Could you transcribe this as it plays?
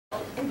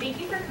and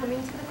thank you for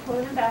coming to the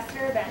Quinlan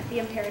Ambassador event, the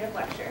Imperative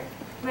Lecture.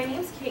 My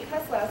name is Kate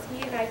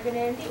Koslowski, and I've been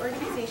in the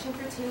organization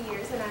for 2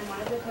 years, and I'm one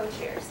of the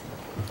co-chairs.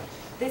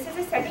 This is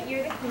the second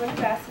year that Quinlan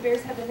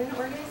Ambassadors have been in an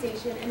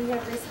organization, and we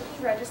have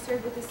recently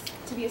registered with this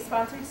to be a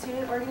sponsored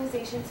student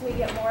organization so we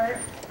get more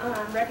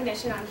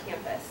recognition on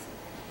campus.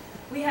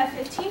 We have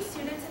 15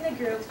 students in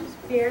the group,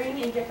 varying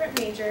in different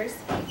majors,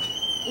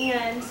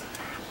 and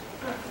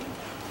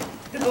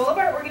the goal of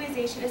our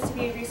organization is to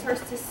be a resource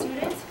to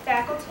students,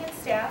 faculty, and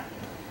staff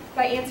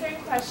by answering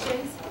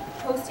questions,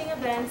 hosting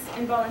events,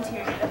 and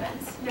volunteering at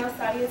events. Now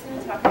Sadia is going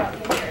to talk about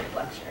the Imperative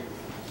Lecture.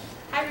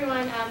 Hi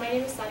everyone, my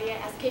name is Sadia.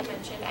 As Kate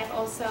mentioned, I've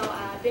also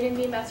been in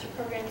the Ambassador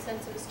Program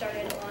since it was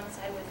started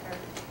alongside with her.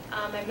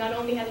 I've not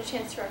only had a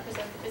chance to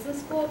represent the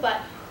business school,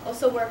 but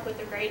also work with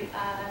a great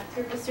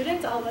group of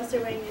students. All of us are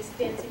wearing these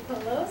fancy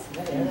polos.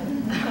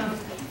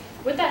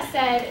 With that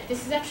said,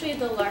 this is actually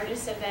the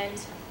largest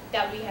event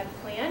that we have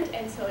planned,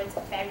 and so it's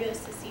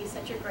fabulous to see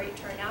such a great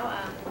turnout.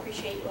 I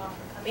appreciate you all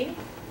for coming.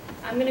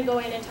 I'm going to go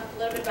in and talk a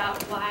little bit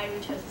about why we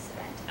chose this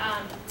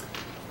event.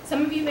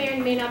 Some of you may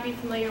or may not be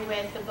familiar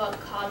with the book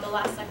called The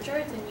Last Lecture.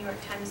 It's a New York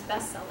Times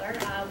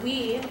bestseller. I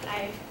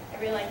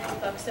really like this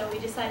book, so we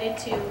decided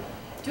to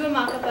do a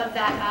mock-up of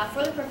that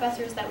for the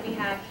professors that we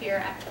have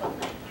here at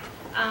Quinlan.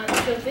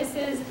 So this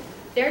is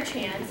their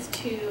chance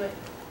to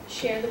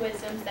share the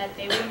wisdoms that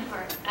they would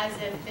impart as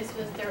if this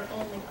was their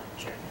only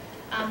lecture.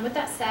 With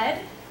that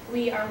said,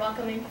 we are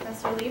welcoming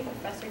Professor Lee,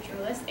 Professor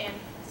Geroulis, and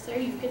Professor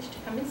Jukić to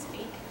come and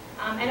speak.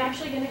 I'm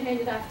actually going to hand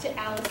it off to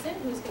Allison,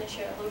 who's going to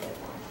share a little bit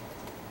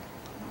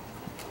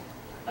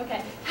more.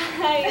 Okay.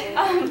 Hi.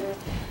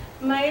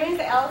 My name is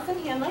Allison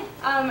Hanley.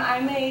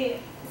 I'm a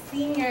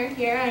senior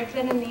here. I've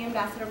been in the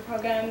Ambassador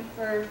Program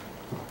for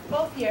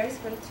both years,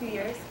 for 2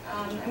 years.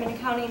 I'm in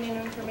Accounting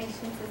and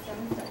Information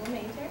Systems double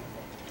major.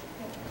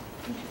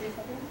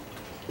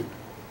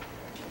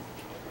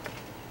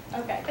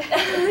 Okay,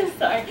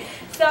 sorry.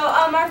 So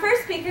our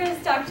first speaker is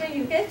Dr.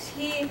 Jukić.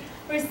 He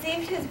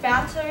received his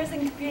bachelor's in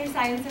computer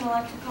science and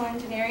electrical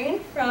engineering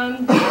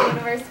from the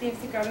University of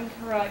Zagreb in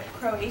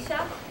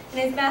Croatia, and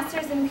his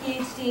master's and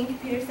PhD in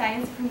computer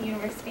science from the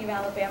University of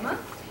Alabama.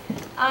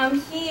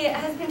 He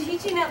has been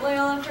teaching at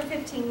Loyola for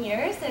 15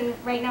 years, and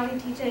right now he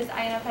teaches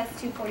INFS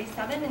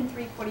 247 and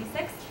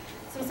 346.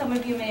 So some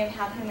of you may have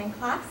had him in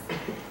class.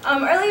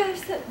 Earlier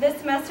this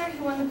semester, he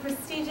won the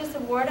prestigious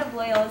award of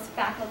Loyola's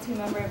Faculty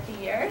Member of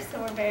the Year, so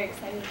we're very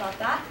excited about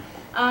that.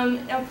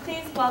 Now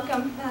please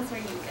welcome Professor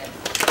Jukić.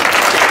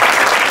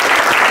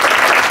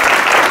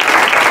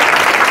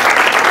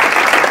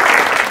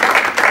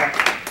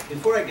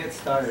 Before I get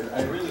started,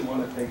 I really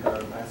want to thank our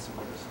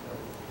ambassadors.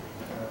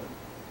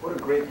 What a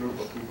great group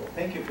of people.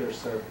 Thank you for your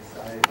service.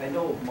 I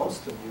know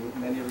most of you,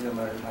 many of them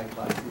are in my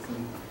classes,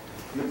 and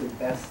you're the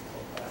best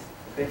of us.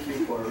 Thank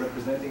you for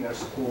representing our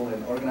school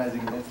and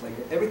organizing events like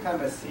that. Every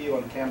time I see you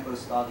on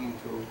campus talking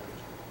to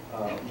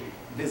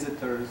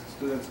visitors,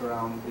 students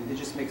around, it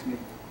just makes me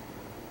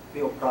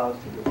feel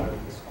proud to be part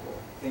of this school.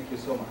 Thank you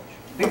so much.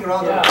 Big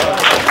round of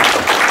applause.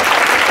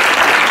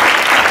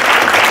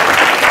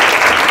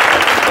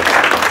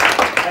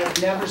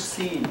 I've never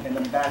seen an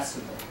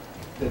ambassador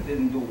that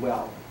didn't do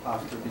well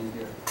after being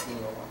here.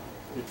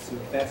 It's the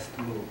best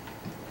move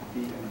to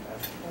be an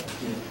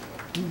ambassador.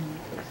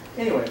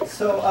 Anyway,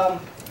 so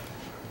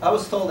I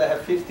was told I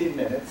have 15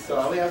 minutes, so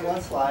I only have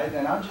one slide,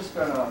 and I'm just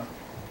going to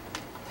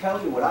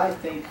tell you what I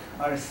think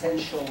are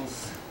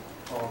essentials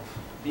of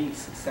being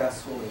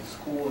successful in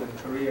school and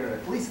career,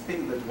 at least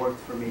things that worked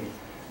for me.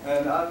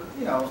 And,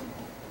 you know,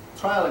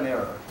 trial and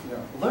error. You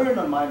know, learn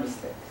on my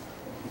mistakes.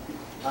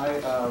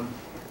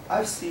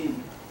 I've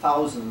seen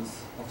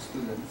thousands of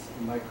students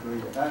in my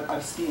career.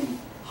 I've seen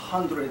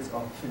hundreds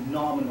of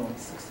phenomenally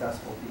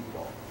successful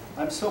people.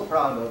 I'm so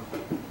proud of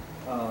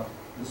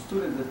the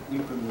students that we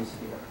produce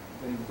here.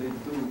 They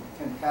do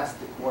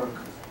fantastic work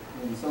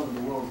in some of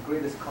the world's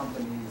greatest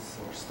companies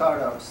or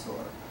startups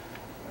or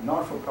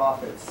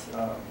non-for-profits.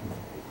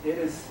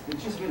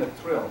 It's just been a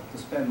thrill to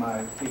spend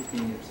my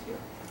 15 years here.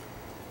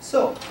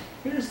 So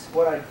here's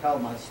what I tell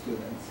my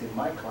students in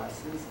my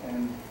classes,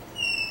 and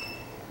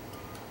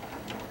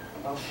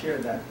I'll share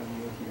that with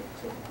you here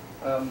too.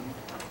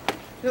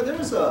 You know,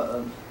 there's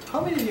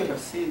how many of you have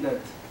seen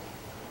that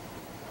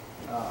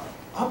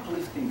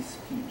uplifting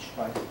speech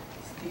by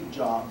Steve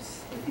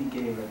Jobs that he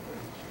gave at the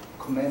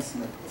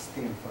commencement at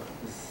Stanford?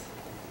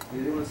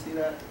 Did anyone see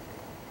that?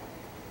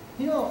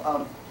 You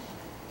know,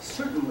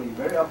 certainly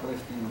very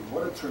uplifting.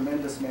 What a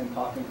tremendous man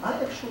talking.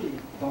 I actually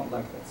don't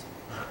like that speech.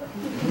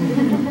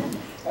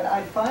 And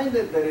I find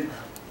that it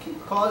can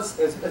cause,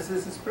 as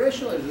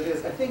inspirational as it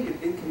is, I think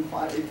it can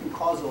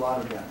cause a lot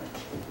of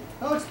damage.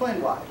 I'll explain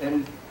why.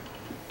 And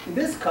in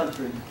this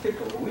country in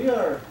particular, we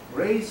are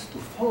raised to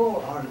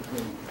follow our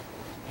dream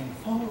and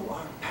follow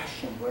our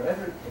passion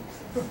wherever it takes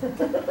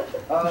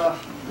us.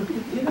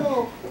 You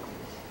know,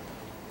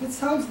 it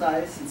sounds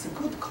nice, it's a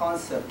good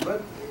concept,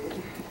 but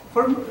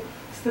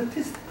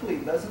statistically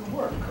it doesn't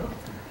work.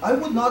 I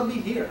would not be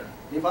here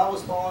if I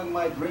was following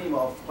my dream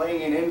of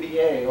playing in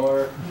NBA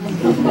or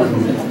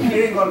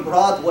appearing on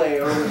Broadway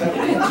or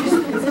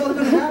whatever.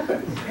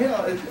 you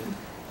know,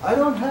 I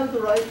don't have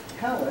the right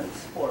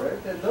talents for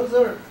it, and those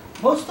are,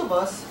 most of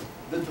us,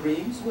 the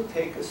dreams would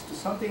take us to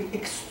something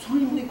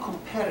extremely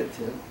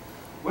competitive,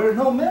 where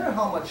no matter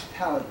how much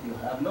talent you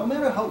have, no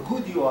matter how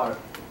good you are,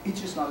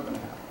 it's just not going to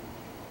happen.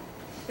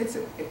 It's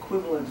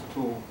equivalent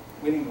to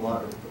winning the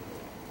lottery.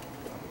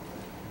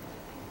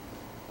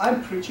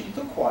 I'm preaching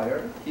to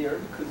choir here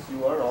because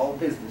you are all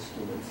business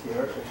students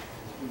here,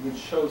 which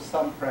shows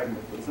some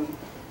pragmatism.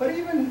 But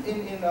even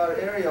in our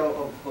area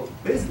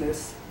of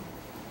business,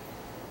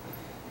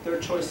 there are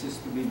choices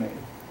to be made.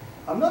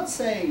 I'm not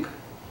saying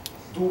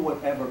do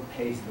whatever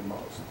pays the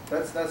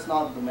most. That's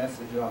not the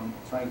message I'm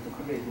trying to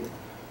convey here.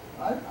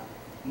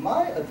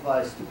 My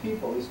advice to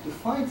people is to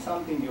find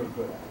something you're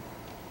good at.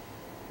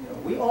 You know,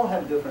 we all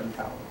have different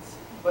talents,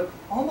 but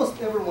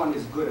almost everyone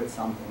is good at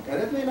something.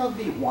 And it may not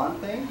be one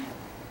thing,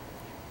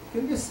 it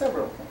can be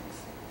several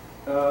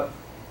things.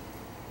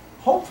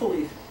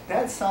 Hopefully,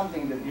 that's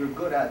something that you're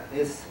good at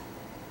is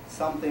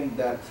something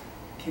that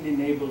can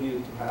enable you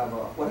to have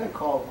what I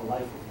call a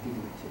life of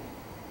dignity.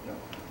 You know,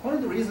 one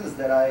of the reasons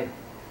that I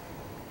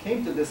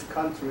came to this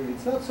country,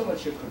 it's not so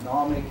much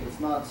economic, it's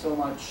not so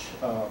much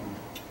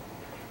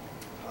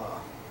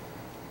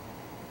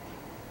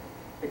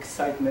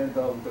excitement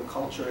of the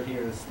culture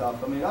here and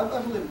stuff. I mean,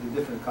 I've lived in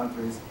different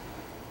countries.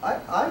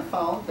 I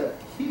found that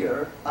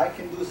here I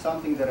can do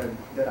something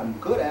that I'm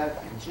good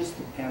at and just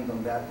depend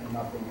on that and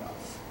nothing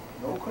else.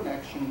 No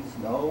connections,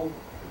 no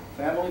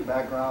family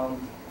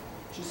background,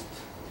 just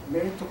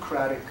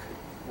meritocratic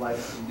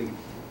life of dignity.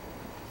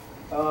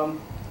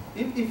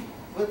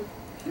 But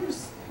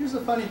here's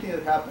a funny thing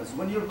that happens.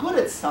 When you're good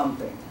at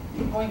something,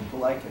 you're going to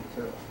like it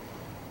too.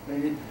 I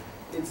mean,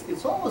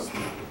 it's almost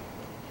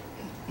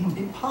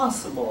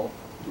impossible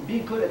to be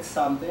good at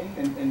something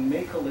and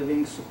make a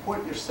living,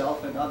 support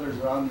yourself and others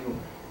around you,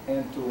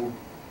 and to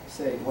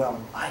say, well,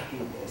 I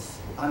hate this.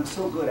 I'm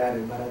so good at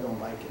it, but I don't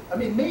like it. I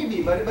mean,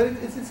 maybe, but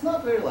it's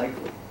not very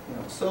likely. You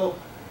know? So,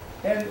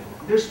 and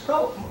there's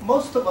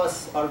most of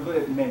us are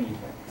good at many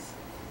things.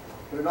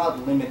 We're not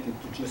limited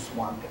to just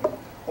one thing.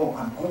 Oh,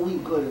 I'm only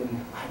good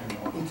in, I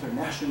don't know,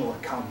 international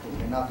accounting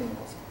and nothing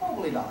else.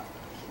 Probably not.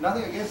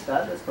 Nothing against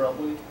that. That's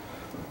probably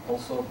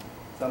also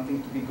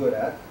something to be good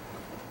at.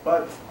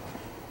 But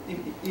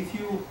if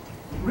you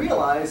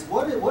realize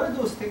what are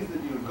those things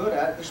that you're good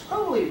at, there's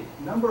probably a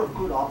number of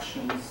good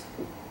options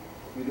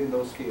within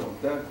those fields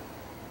that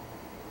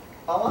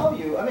allow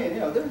you, I mean, you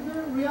know, there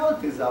are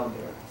realities out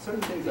there.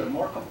 Certain things are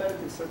more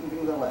competitive, certain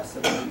things are less.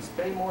 Certain things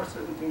pay more,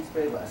 certain things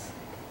pay less.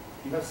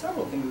 You have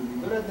several things that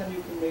you're good at, then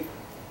you can make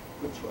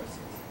good choices.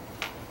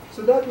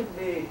 So that would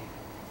be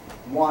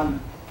one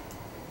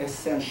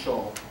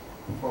essential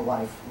for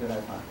life that I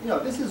find. You know,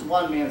 this is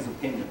one man's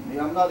opinion.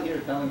 I'm not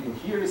here telling you,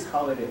 here is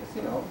how it is,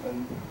 you know,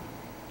 and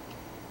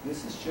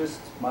this is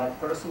just my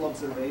personal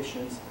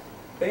observations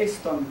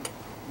based on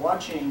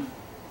watching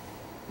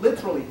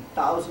literally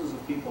thousands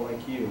of people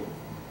like you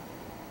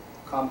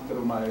come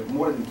through my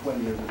more than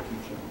 20 years of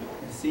teaching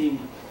and seeing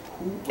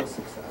who was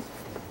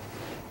successful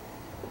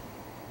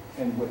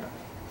and where.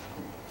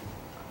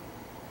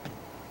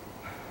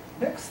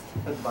 Next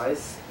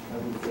advice, I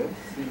would give,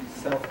 seems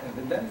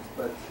self-evident,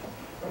 but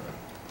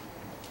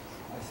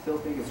I still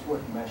think it's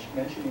worth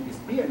mentioning, is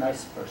be a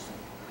nice person.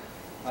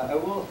 I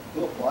will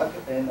do a plug,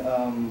 and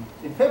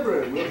in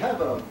February we'll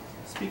have a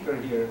speaker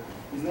here.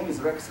 His name is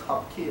Rex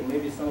Hopke, and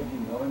maybe some of you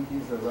know him.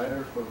 He's a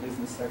writer for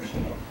business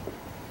section of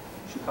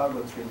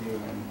Chicago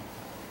Tribune, and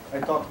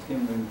I talked to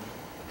him and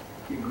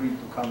he agreed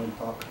to come and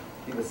talk,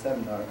 give a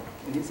seminar.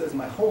 And he says,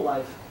 my whole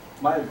life,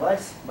 my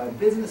advice, my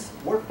business,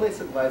 workplace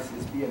advice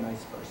is be a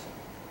nice person.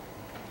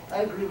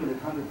 I agree with it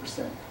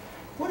 100%.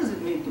 What does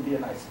it mean to be a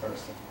nice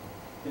person?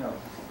 You know,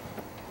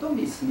 don't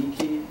be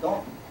sneaky.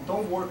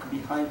 Don't work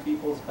behind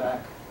people's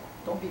back.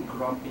 Don't be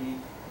grumpy.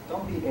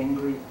 Don't be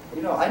angry.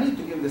 You know, I need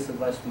to give this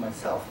advice to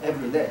myself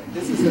every day.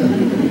 This is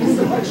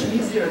a much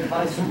easier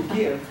advice to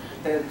give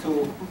than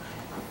to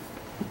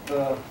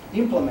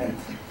implement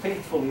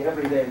faithfully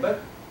every day.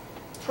 But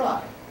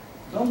try.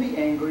 Don't be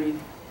angry.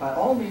 By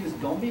all means,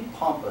 don't be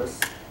pompous,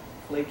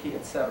 flaky,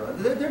 etc.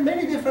 There are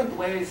many different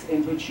ways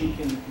in which you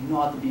can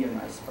not be a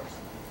nice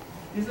person.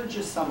 These are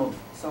just some of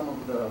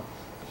the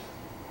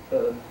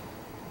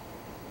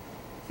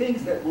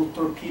things that will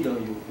torpedo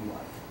you in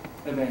life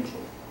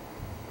eventually,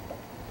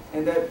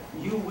 and that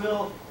you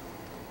will,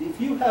 if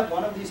you have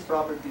one of these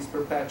properties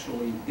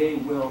perpetually, they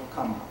will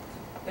come out,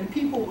 and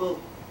people will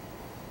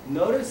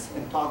notice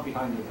and talk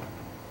behind your back.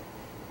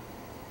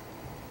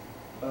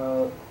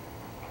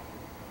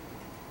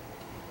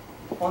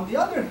 On the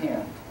other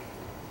hand,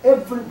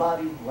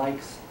 everybody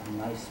likes a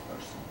nice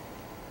person.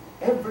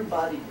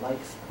 Everybody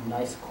likes a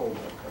nice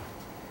coworker.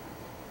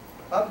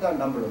 I've done a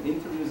number of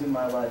interviews in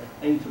my life.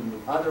 I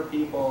interviewed other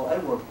people. I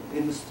work with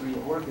industry. I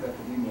work in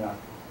academia.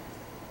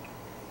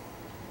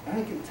 And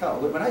I can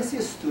tell, when I see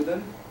a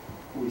student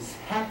who is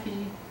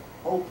happy,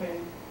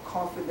 open,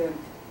 confident,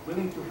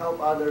 willing to help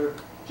others,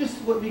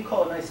 just what we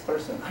call a nice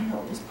person, I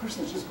know this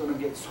person is just going to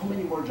get so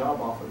many more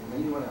job offers than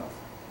anyone else.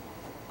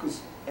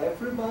 Because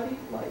everybody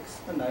likes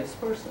a nice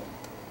person.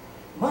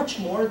 much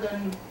more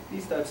than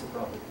these types of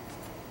properties.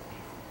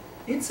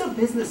 It's a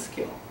business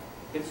skill.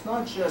 It's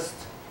not just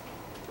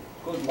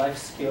good life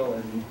skill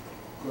and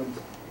good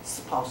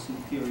spouse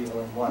material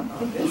and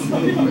whatnot.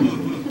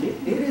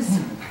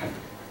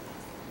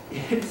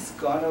 It is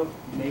gonna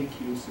make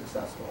you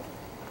successful.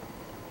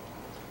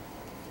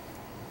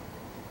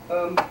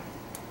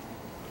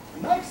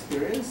 In my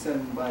experience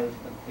and by,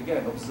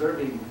 again,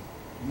 observing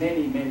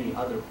many, many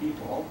other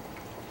people,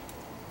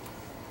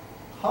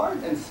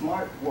 hard and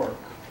smart work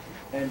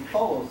and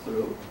follow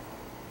through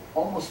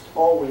almost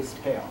always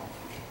pay off.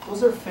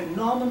 Those are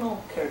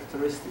phenomenal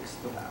characteristics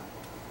to have.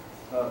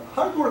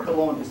 Hard work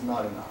alone is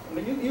not enough. I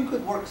mean, you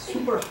could work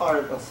super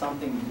hard on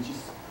something which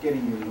is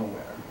getting you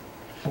nowhere,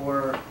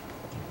 or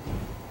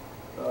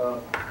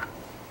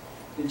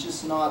it's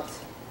just not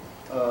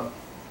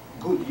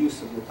good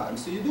use of your time.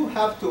 So you do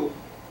have to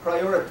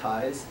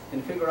prioritize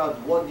and figure out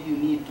what do you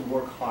need to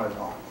work hard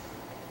on.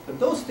 But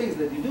those things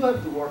that you do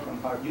have to work on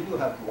hard, you do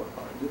have to work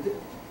hard.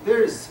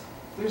 There's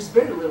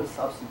very little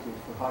substitute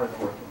for hard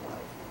work in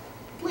life,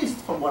 at least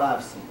from what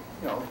I've seen.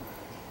 You know,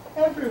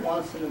 every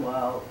once in a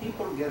while,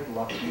 people get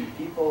lucky.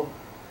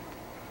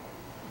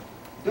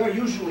 They're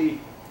usually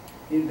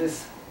in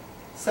this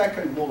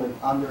second bullet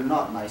under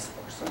not nice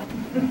person.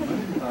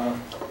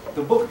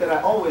 The book that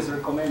I always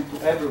recommend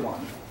to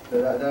everyone,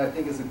 that I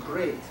think is a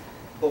great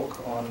book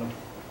on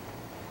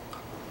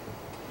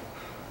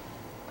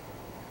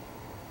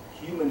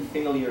human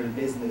failure in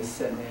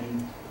business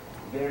and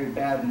very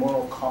bad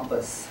moral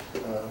compass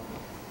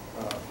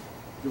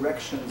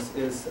directions,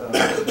 is a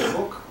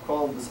book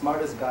called The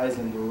Smartest Guys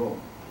in the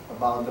Room,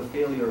 about the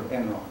failure of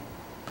Enron.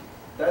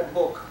 That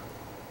book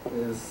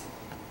is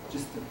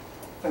just a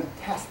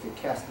fantastic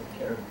cast of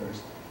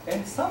characters.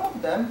 And some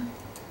of them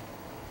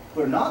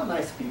were not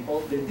nice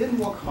people, they didn't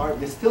work hard,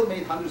 they still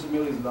made hundreds of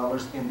millions of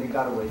dollars, and they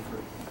got away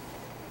free.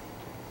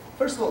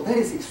 First of all, that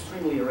is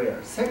extremely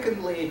rare.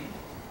 Secondly,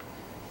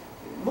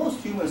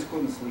 most humans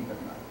couldn't sleep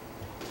at night.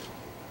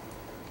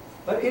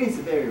 But it is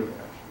very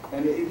rare.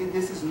 And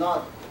this is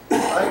not,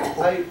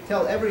 I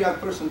tell every young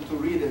person to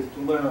read it,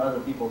 to learn other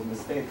people's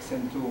mistakes,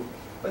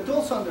 but to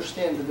also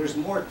understand that there's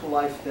more to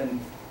life than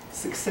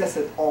success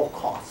at all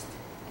costs.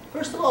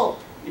 First of all,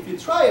 if you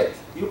try it,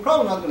 you're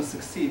probably not going to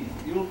succeed.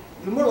 You're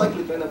more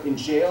likely to end up in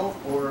jail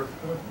or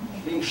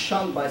being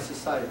shunned by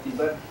society.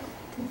 But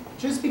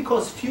just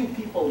because few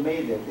people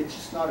made it, it's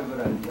just not a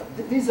good idea.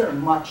 These are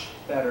much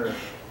better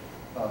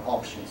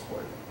options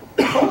for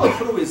you. Follow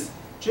through is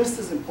just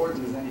as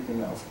important as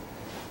anything else.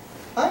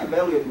 I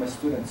evaluate my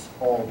students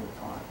all the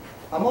time.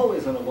 I'm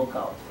always on the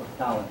lookout for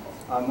talent.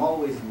 I'm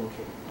always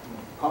looking.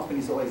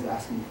 Companies always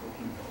ask me for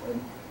people.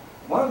 And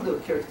one of the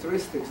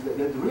characteristics that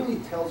really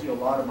tells you a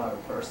lot about a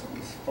person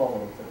is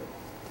follow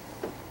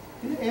through.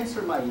 Did they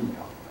answer my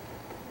email?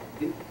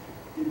 Did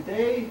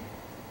they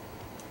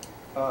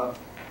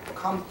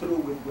come through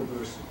with what they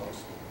were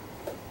supposed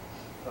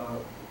to?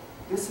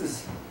 This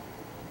is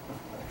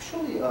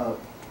actually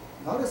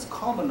not as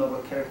common of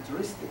a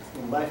characteristic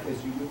in life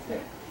as you would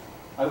think.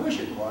 I wish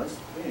it was.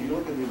 You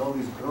look at all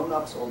these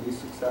grown-ups, all these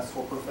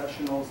successful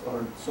professionals,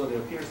 or so they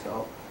appear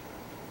so.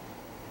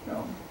 You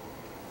know,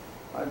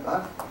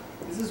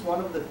 this is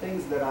one of the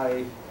things that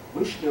I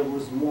wish there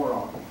was more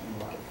of in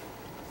life.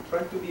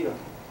 Try to be a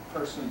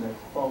person that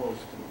follows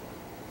through.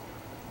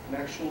 And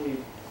actually,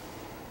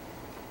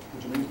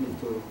 which brings me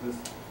to this,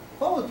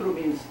 follow through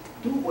means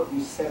do what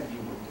you said you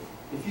would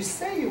do. If you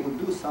say you would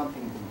do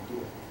something, then do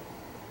it.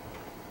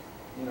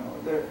 You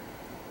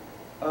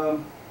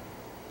know,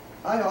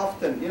 I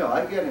often,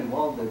 I get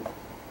involved in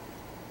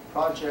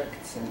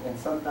projects, and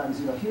sometimes,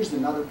 here's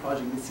another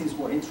project that seems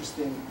more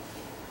interesting.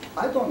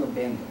 I don't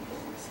abandon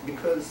things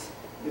because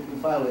it would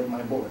violate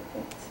my bullet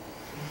points.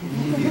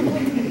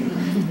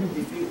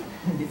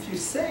 If you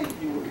say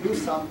you would do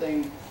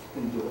something,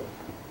 then do it.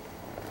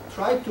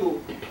 Try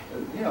to,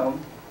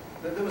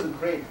 there was a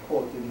great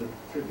quote in the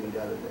Tribune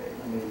the other day.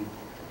 I mean,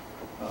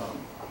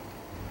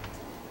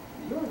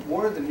 your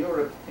word and your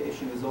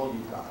reputation is all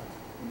you got.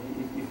 I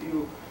mean,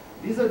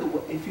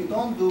 if you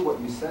don't do what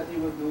you said you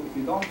would do, if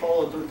you don't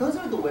follow through, those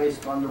are the ways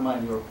to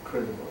undermine your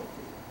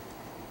credibility.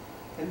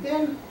 And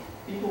then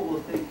people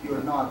will think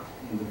you're not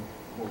in the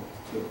boat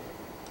too.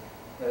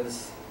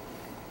 As,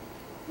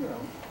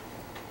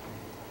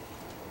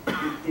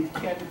 it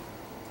can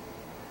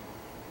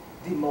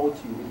demote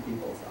you in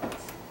people's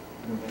eyes.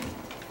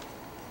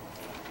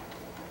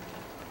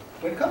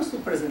 When it comes to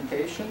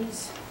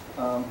presentations,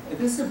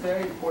 this is a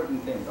very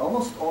important thing.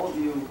 Almost all of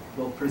you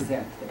will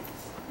present things.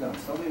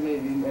 Some of you may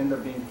end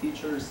up being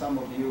teachers, some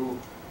of you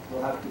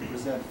will have to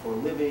present for a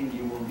living,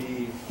 you will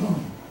be,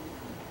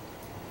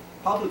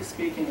 public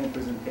speaking and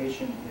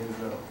presentation is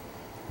a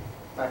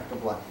fact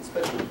of life,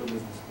 especially for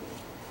business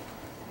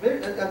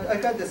schools. I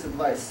got this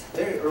advice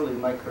very early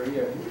in my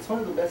career, and it's one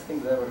of the best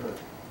things I ever heard.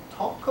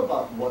 Talk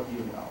about what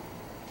you know.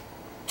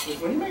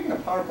 When you're making a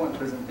PowerPoint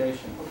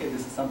presentation, okay,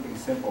 this is something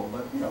simple,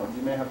 but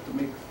you may have to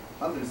make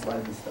 100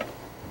 slides and stuff.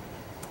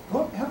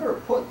 Don't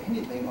ever put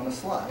anything on a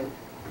slide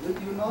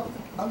that you're not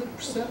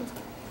 100%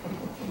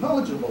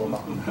 knowledgeable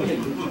about.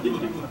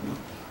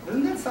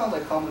 Doesn't that sound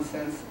like common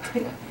sense?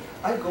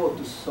 I go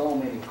to so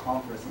many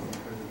conferences and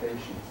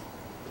presentations.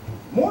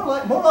 More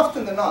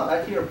often than not,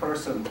 I hear a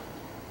person,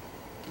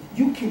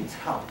 you can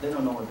tell they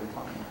don't know what they're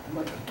talking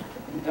about.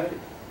 I'm like,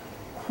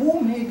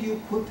 who made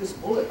you put this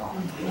bullet on?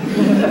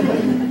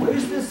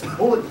 Where's this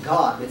bullet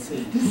god that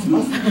says this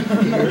must be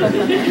here?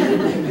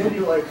 And then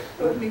you're like,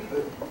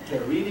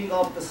 they're reading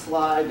off the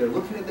slide, they're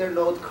looking at their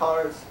note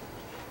cards.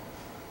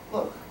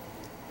 Look,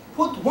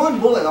 put one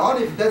bullet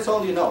on if that's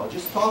all you know.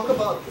 Just talk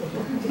about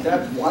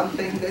that one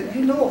thing that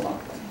you know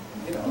about.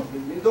 You know,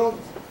 you don't.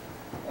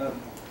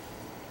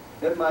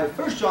 At my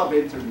first job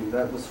interview,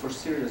 that was for a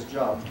serious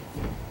job,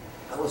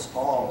 I was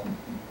all.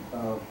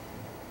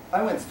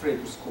 I went straight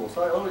to school,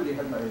 so I already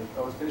had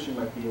I was finishing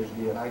my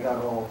PhD, and I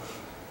got all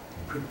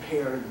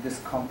prepared. This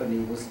company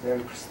was very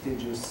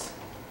prestigious,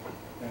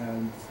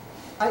 and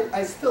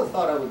I still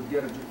thought I would be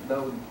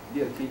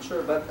a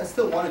teacher, but I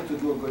still wanted to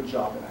do a good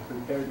job, and I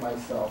prepared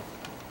myself.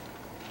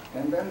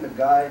 And then the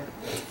guy,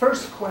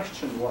 first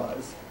question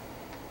was,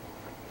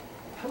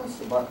 tell us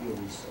about your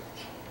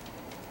research.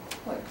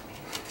 I'm like,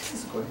 this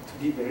is going to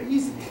be very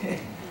easy.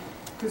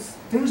 Because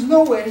there's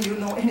no way you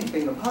know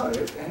anything about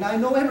it, and I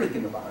know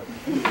everything about it.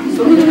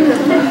 So I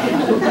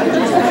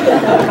just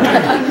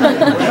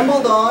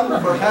rambled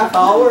on for a half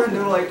hour, and they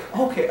were like,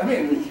 okay, I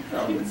mean, you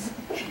know,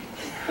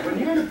 when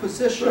you're in a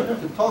position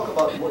to talk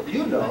about what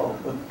you know,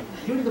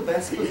 you're in the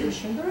best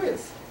position there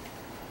is.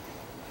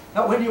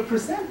 Now, when you're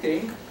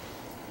presenting,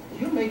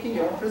 you're making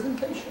your own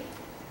presentation.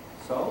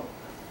 So,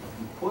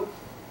 you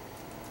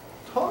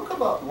talk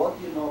about what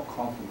you know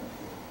confidently.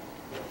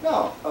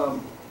 Now,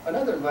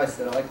 another advice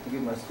that I like to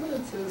give my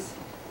students is,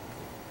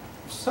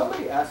 if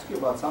somebody asks you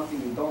about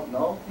something you don't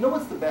know, you know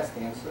what's the best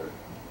answer?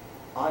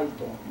 I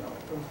don't know.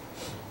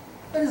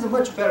 That is a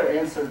much better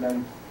answer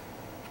than,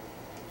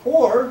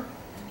 or,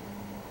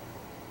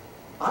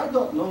 I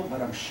don't know,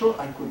 but I'm sure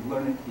I could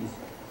learn it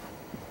easily.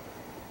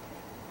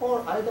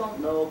 Or, I don't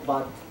know,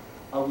 but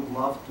I would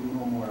love to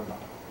know more about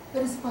it.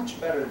 That is much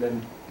better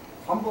than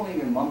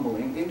fumbling and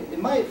mumbling.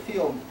 In my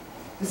field,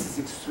 this is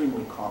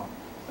extremely common.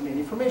 I mean,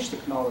 information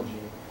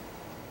technology,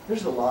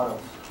 there's a lot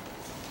of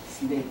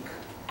snake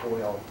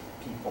oil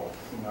people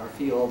in our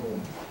field,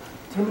 and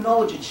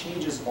terminology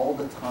changes all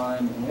the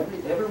time, and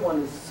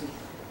everyone is,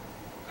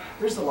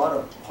 there's a lot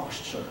of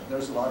posture,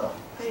 there's a lot of,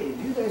 hey,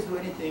 do you guys do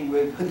anything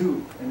with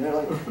Hadoop? And they're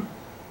like,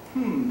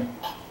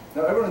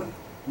 Now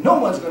no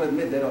one's going to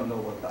admit they don't know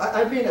what.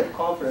 I've been at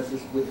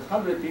conferences with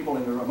 100 people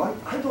in the room.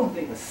 I don't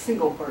think a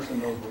single person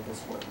knows what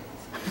this word is.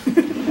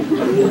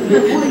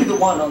 Including the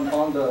one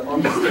on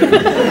the stage.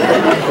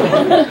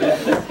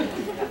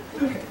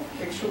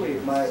 Actually,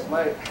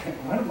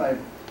 one of my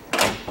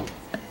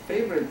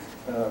favorite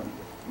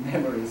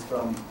memories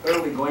from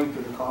early going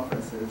to the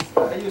conferences,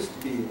 I used to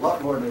be a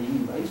lot more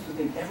naive. I used to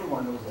think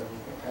everyone knows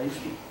everything. I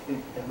used to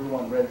think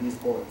everyone read these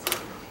bullets.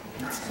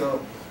 So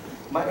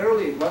one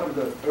of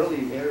the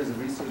early areas of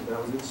research that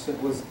I was interested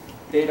in was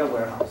data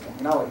warehousing.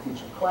 Now I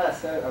teach a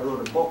class, I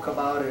wrote a book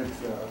about it.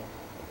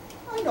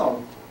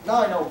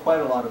 Now I know quite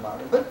a lot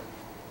about it, but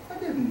I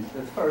didn't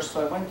at first.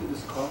 So I went to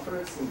this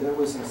conference, and there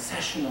was a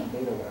session on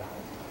data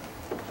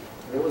warehousing.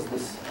 There was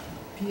this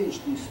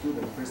PhD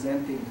student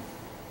presenting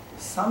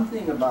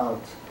something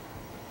about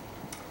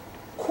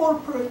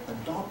corporate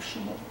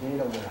adoption of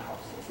data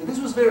warehouses. And this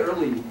was very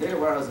early. Data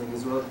warehousing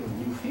is a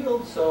relatively new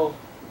field, so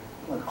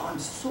I'm like, oh, I'm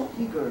so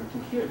eager to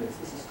hear this.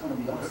 This is going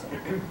to be awesome.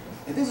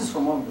 And this is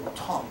from one of the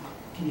top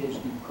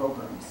PhD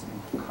programs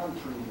in the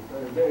country,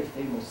 a very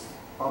famous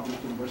public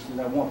university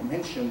that I won't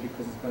mention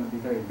because it's going to be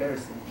very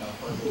embarrassing now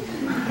for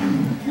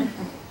everybody.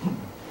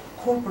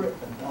 Corporate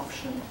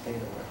adoption of data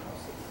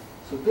warehouses.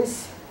 So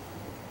this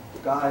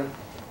guy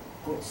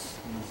puts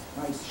these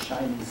nice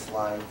shiny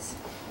slides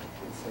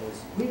and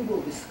says, we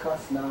will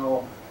discuss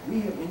now,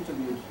 we have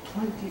interviewed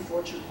 20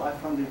 Fortune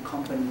 500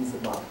 companies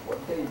about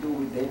what they do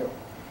with data.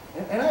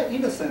 And I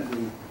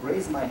innocently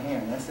raised my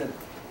hand and I said,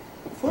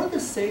 for the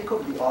sake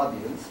of the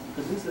audience,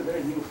 because this is a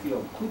very new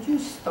field, could you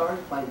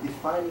start by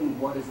defining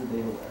what is a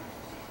data warehouse?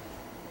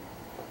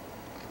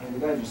 And the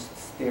guy just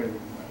stared at me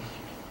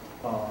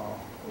like, well,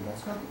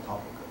 that's not the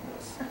topic of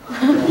this.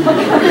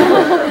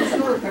 It's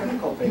not a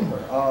technical paper.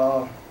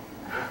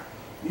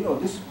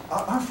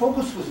 Our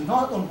focus was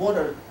not on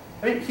what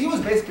he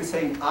was basically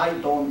saying, I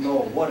don't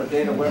know what a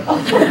data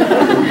warehouse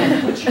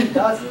is, which he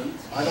doesn't.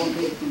 I don't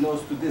think he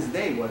knows to this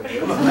day what it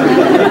is.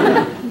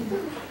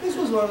 This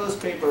was one of those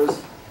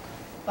papers.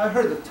 I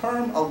heard the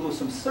term, I'll do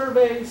some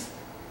surveys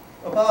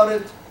about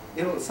it.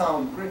 It'll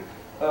sound great.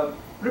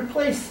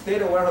 Replace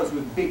data warehouse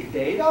with big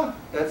data.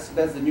 That's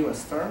the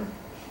newest term.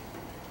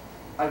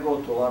 I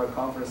go to a lot of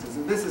conferences,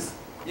 and this is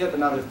yet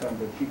another term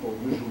that people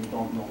usually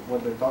don't know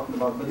what they're talking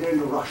about, but they're in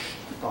a rush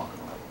to talk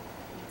about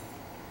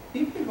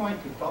it. If you're going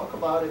to talk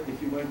about it, if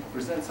you're going to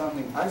present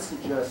something, I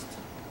suggest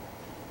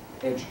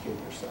educate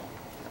yourself.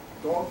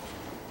 Don't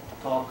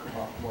talk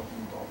about what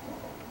you don't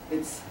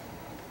know.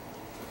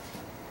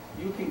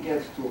 You can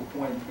get to a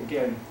point,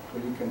 again,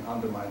 where you can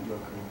undermine your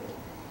credibility.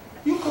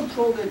 You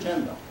control the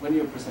agenda when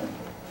you're presenting.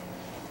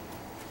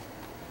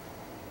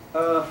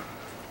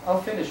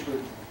 I'll finish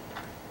with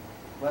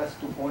last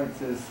 2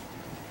 points is,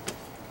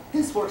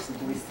 this works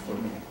at least for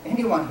me.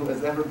 Anyone who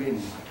has ever been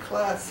in my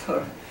class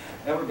or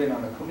ever been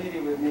on a committee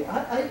with me,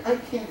 I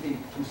can't be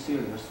too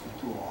serious for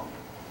too long.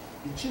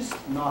 It's just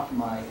not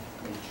my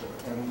nature,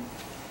 and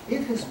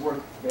it has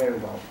worked very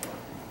well for me.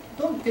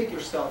 Don't take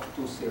yourself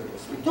too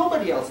seriously.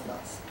 Nobody else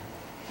does.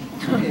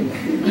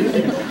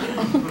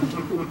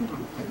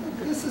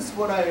 This is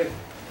what I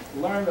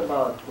learned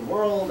about the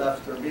world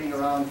after being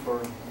around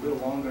for a little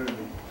longer.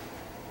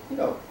 You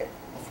know,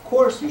 of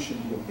course you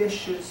should be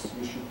ambitious,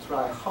 you should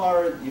try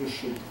hard, you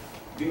should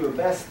do your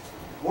best,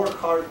 work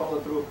hard, follow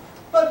through,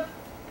 but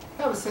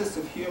have a sense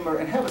of humor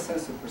and have a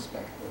sense of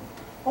perspective.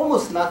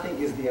 Almost nothing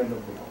is the end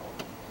of the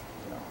world.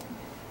 You know,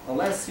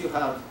 unless you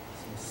have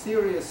some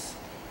serious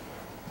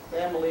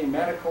family,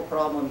 medical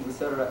problems,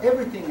 etc.,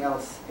 everything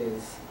else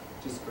is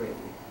just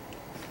gravy.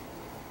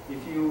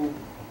 If you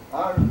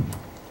are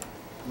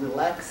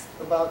relaxed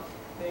about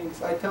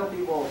things, I tell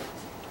people,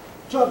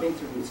 job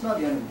interview, it's not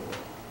the end of the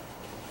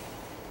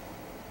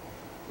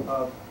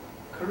world.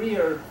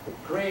 Career,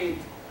 grade,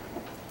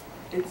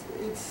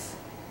 it's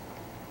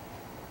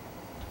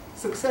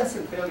success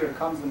and failure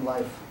comes in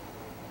life.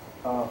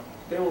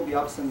 There will be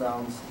ups and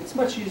downs. It's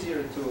much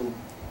easier to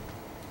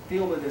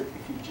deal with it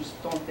if you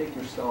just don't take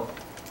yourself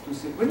too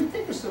seriously. When you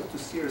take yourself too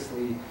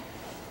seriously,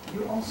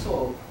 you're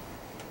also,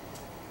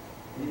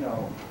 you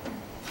know,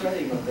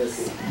 treading on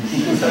this.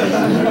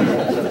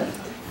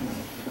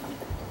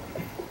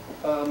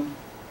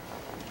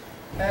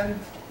 And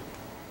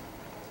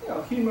you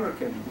know, humor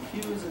can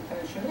diffuse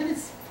attention, and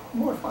it's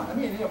more fun. I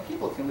mean, you know,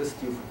 people can listen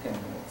to you for 10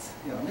 minutes.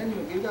 You know, and then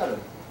you gotta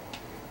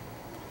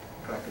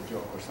crack a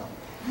joke or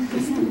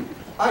something.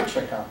 I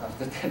check out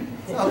after 10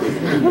 minutes.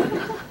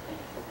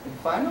 And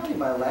finally,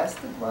 my last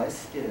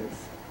advice is,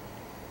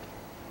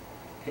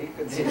 take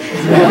a date.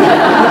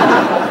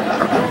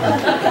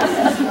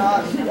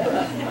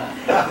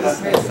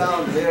 This may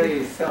sound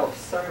very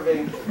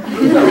self-serving.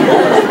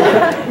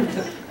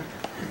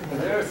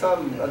 There are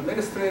some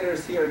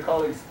administrators here,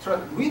 colleagues,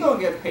 we don't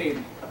get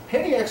paid a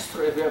penny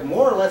extra if we have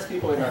more or less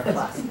people in our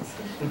classes.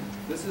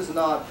 This is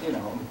not, you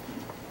know,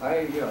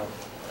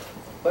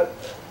 but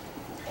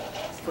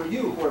for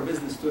you who are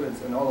business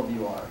students, and all of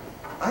you are,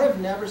 I have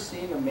never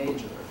seen a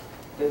major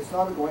that's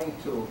not going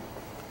to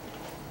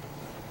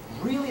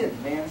really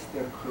advance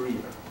their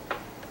career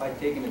by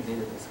taking a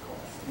database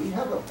class. We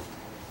have a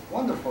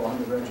wonderful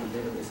undergraduate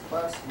database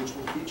class which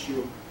will teach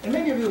you, and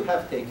many of you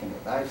have taken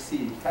it. I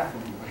see half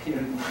of you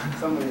here,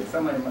 some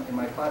in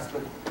my class,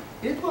 but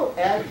it will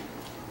add,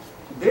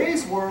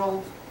 today's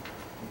world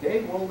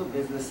of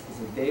business is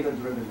a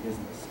data-driven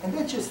business. And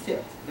that's just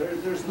it.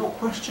 There's no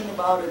question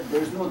about it,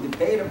 there's no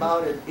debate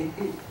about it.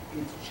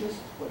 It's just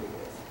what it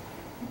is.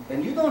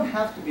 And you don't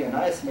have to be an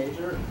IS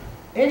major,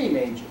 any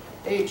major,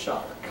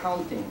 HR,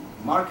 accounting,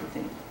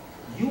 marketing.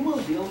 You will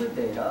deal with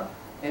data,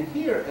 and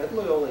here at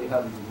Loyola you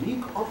have a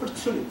unique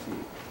opportunity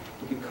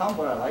to become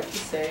what I like to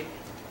say,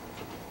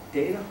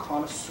 data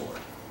connoisseur,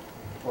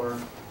 or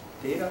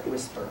data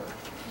whisperer.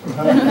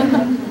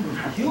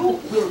 You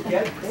will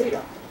get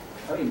data.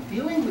 I mean,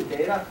 dealing with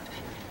data,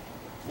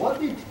 what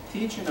we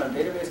teach in our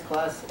database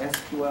class,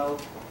 SQL,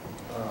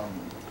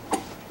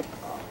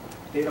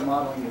 data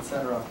modeling,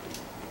 etc.,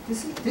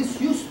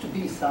 this used to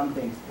be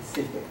something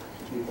specific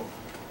to people.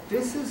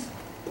 This is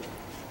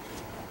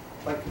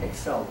like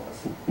Excel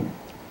was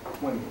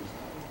 20 years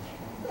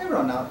ago.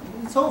 Everyone now,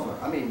 it's over.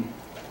 I mean,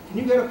 can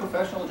you get a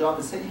professional job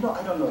and say, you know,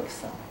 I don't know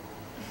Excel?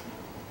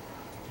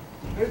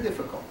 Very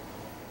difficult.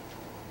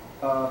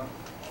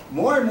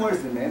 More and more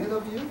is demanded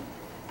of you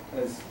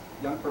as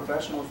young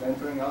professionals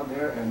entering out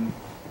there, and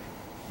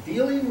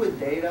dealing with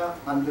data,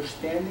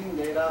 understanding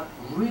data,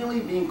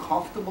 really being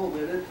comfortable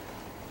with it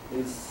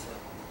is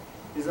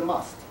a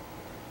must.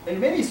 And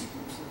many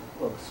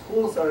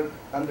schools are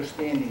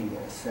understanding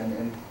this,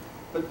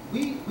 but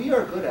we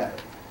are good at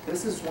it.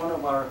 This is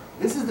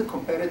this is the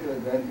competitive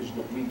advantage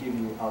that we give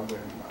you out there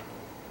in the market.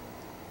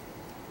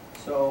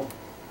 So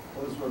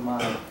those were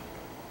my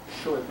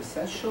short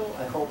essential.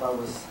 I hope I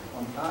was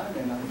on time,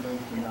 and I'm going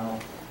to now.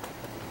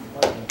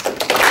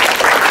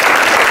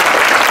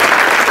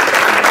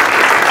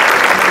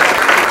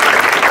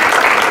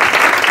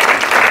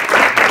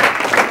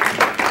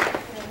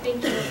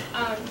 Thank you.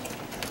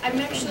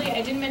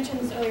 I didn't mention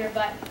this earlier,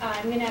 but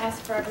I'm going to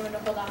ask for everyone to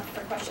hold off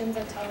for questions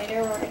until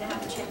later. We're going to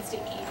have a chance to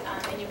eat,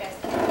 and you guys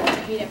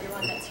can meet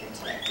everyone that's here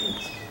today.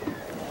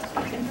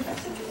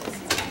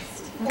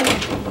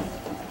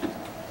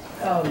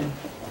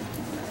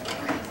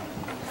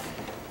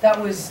 That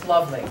was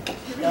lovely.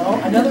 No?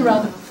 Another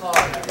round of applause.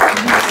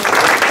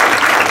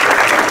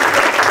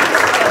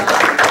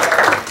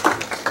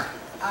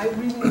 I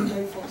really am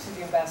grateful to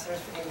the ambassadors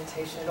for the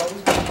invitation. It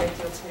always means a great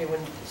deal to me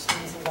when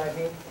students invite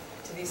me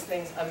to these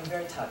things. I'm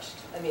very touched.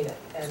 I mean it.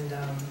 And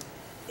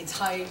it's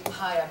high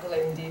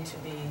accolade indeed to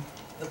be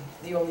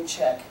the only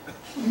Czech.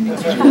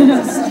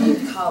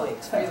 Esteemed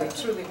colleagues, really,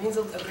 truly. It means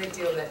a great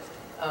deal that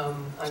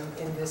I'm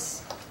in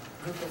this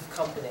group of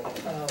company.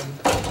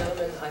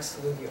 Gentlemen, I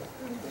salute you.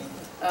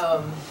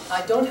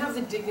 I don't have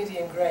the dignity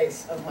and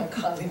grace of my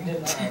colleague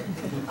Nenad.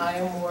 I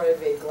am more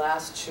of a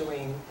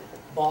glass-chewing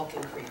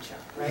Balkan creature,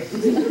 right?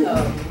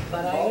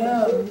 But I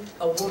am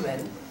a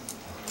woman,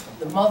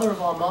 the mother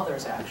of all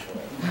mothers,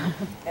 actually.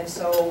 And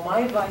so my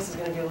advice is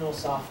going to be a little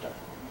softer.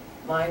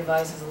 My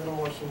advice is a little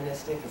more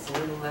humanistic, it's a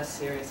little less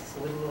serious, it's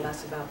a little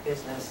less about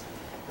business,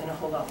 and a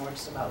whole lot more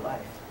just about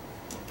life.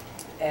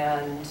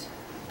 And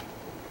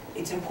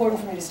it's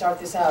important for me to start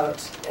this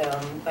out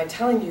by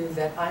telling you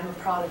that I'm a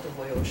product of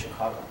Loyola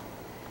Chicago.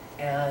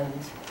 And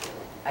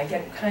I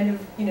get kind of,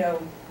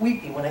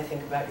 weepy when I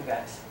think about you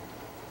guys.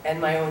 And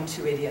my own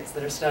 2 idiots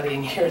that are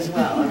studying here as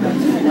well. I'm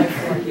my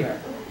 4th year.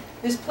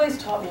 This place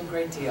taught me a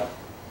great deal.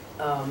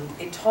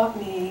 It taught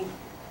me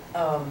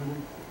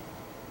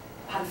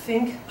how to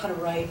think, how to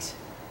write,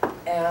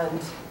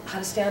 and how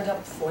to stand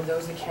up for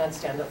those that can't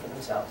stand up for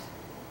themselves.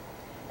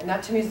 And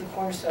that to me is the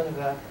cornerstone of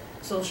a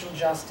social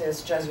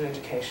justice Jesuit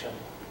education.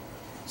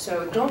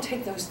 So don't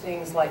take those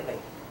things lightly.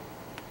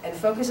 And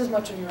focus as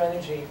much of your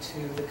energy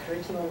to the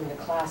curriculum and the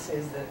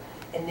classes that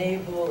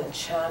enable and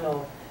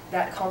channel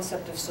that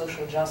concept of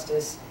social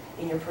justice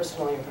in your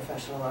personal and your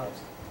professional lives.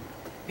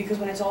 Because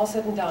when it's all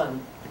said and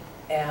done,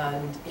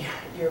 and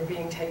you're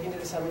being taken to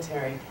the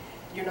cemetery,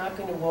 you're not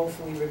going to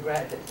woefully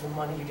regret the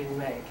money you didn't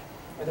make,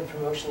 or the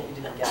promotion that you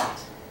didn't get,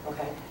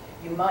 okay?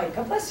 You might,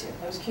 God bless you,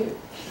 that was cute.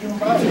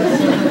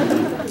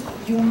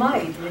 You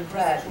might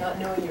regret not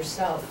knowing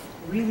yourself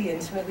really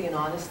intimately and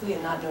honestly,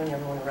 and not knowing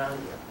everyone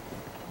around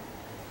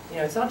you.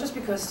 It's not just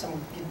because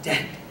some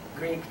dead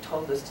Greek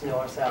told us to know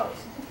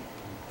ourselves.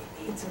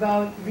 It's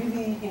about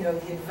really, the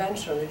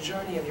adventure, the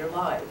journey of your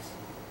lives,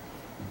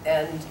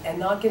 and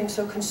not getting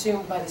so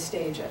consumed by the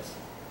stages,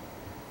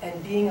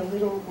 and being a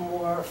little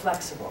more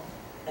flexible,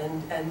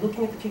 and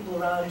looking at the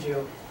people around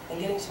you and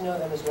getting to know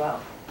them as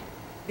well.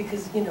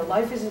 Because,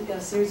 life is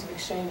a series of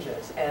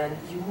exchanges, and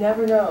you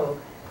never know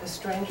the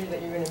stranger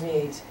that you're going to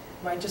meet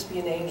might just be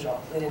an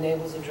angel that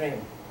enables a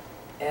dream.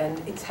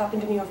 And it's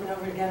happened to me over and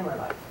over again in my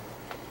life.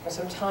 And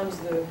sometimes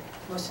the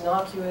most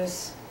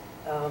innocuous,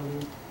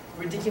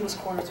 ridiculous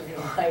corners of your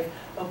life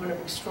open up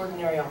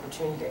extraordinary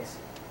opportunities.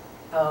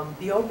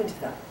 Be open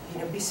to that.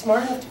 Be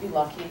smart enough to be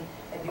lucky,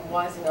 and be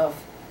wise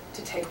enough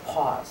to take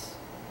pause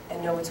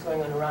and know what's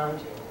going on around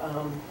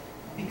you.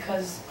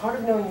 Because part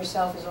of knowing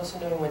yourself is also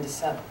knowing when to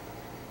settle.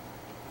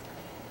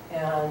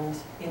 And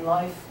in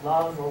life,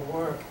 love, or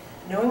work,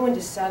 knowing when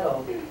to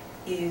settle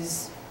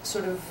is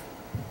sort of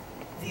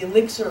the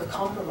elixir of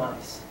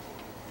compromise.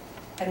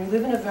 And we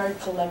live in a very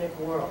polemic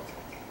world.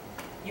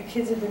 You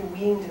kids have been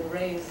weaned and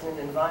raised in an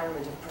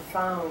environment of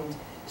profound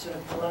sort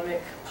of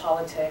polemic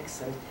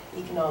politics and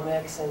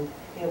economics and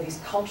these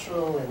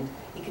cultural and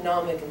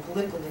economic and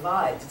political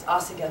divides. It's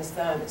us against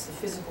them. It's the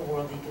physical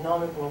world, the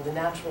economic world, the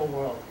natural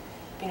world.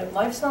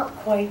 Life's not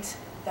quite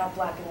that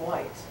black and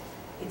white.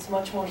 It's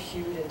much more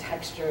hued and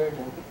textured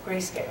and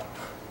grayscale.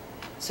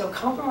 So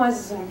compromise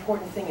is an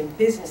important thing in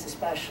business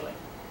especially.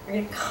 You're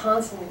going to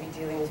constantly be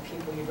dealing with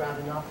people you'd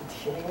rather not be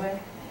dealing with.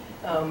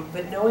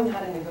 But knowing how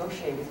to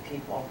negotiate with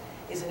people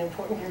is an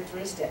important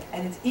characteristic.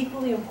 And it's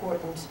equally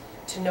important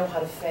to know how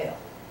to fail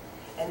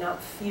and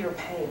not fear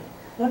pain.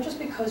 Not just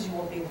because you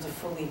won't be able to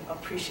fully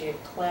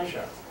appreciate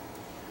pleasure,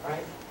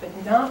 right?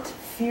 But not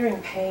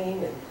fearing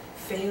pain and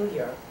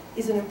failure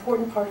is an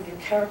important part of your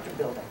character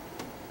building.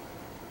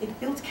 It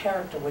builds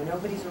character when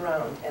nobody's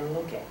around and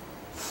looking.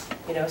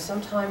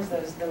 Sometimes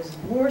those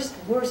worst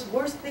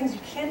things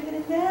you can't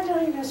even imagine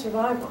how you're going to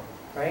survive them,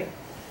 right?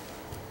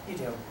 You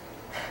do.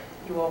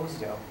 You always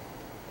do.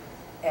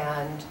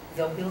 And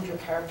they'll build your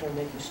character and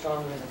make you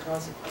stronger as a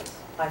consequence,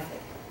 I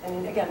think.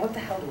 Again, what the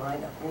hell do I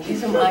know?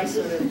 These are my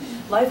sort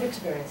of life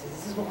experiences.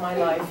 This is what my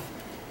life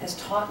has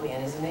taught me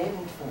and has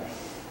enabled for me.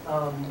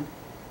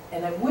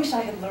 And I wish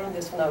I had learned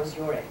this when I was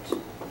your age,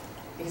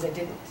 because I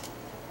didn't.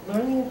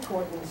 Learn the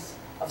importance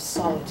of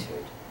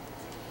solitude.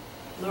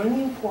 Learn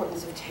the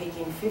importance of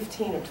taking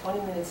 15 or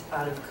 20 minutes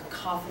out of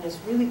cacophonous,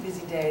 really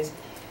busy days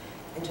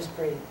and just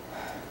breathe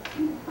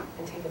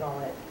and take it all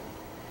in.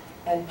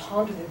 And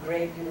ponder the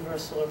great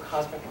universal or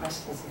cosmic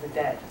questions of the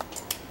day.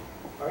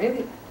 Or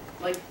really,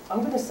 I'm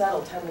going to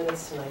settle 10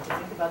 minutes tonight to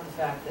think about the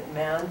fact that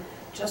man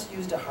just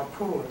used a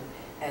harpoon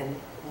and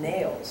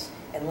nails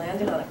and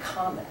landed on a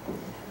comet.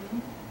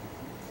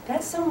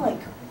 That's some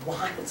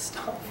wild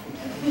stuff.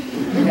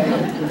 Okay?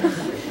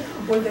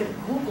 Or that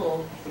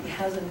Google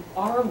has an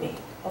army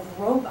of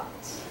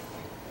robots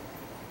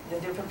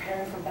that they're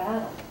preparing for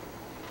battle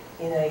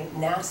in a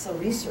NASA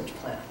research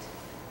plant.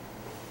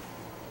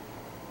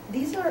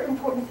 These are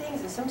important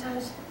things, and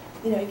sometimes,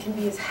 it can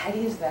be as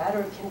heady as that,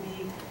 or it can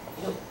be,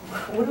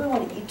 what do I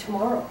want to eat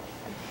tomorrow?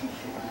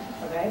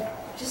 Okay?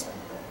 Just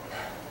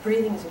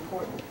breathing is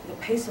important. The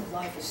pace of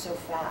life is so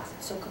fast,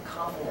 it's so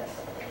cacophonous.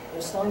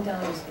 Slowing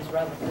down is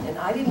relevant, and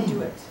I didn't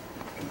do it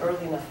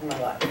early enough in my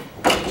life.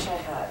 I wish I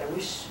had.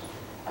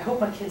 I hope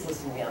my kids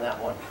listen to me on that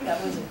one.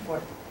 That one's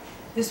important.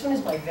 This one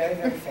is my very,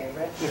 very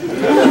favorite. And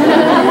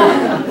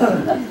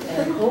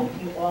I hope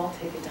you all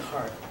take it to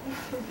heart,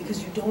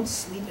 because you don't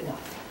sleep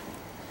enough.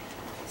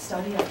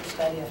 study after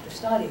study after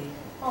study,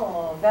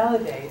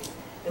 validate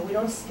that we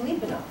don't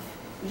sleep enough.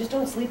 We just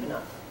don't sleep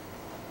enough.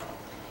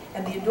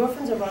 And the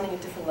endorphins are running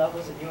at different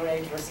levels at your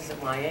age versus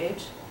at my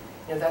age.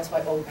 You know, that's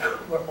why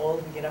we're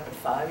old, we get up at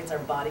 5. It's our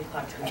body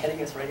clock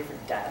getting us ready for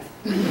death.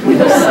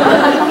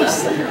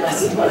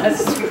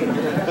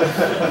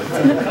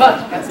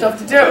 Got stuff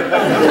to do.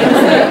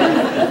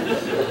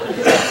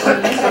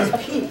 It's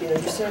peak, you know,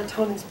 your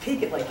serotonin's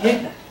peak at like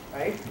midnight,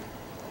 right?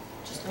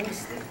 Just go to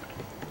sleep.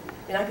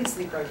 I mean, I could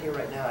sleep right here,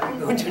 right now. I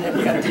could go into an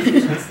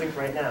MRI and sleep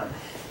right now.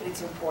 But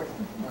it's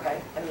important,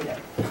 okay? I mean it.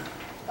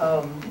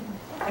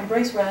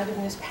 Embrace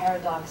randomness,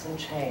 paradox, and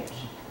change.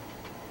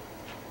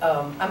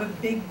 I'm a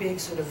big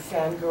sort of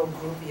fangirl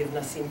groupie of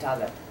Nassim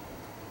Taleb.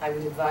 I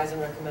would advise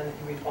and recommend that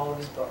you read all of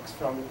his books,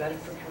 from The Bed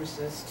of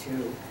Percussus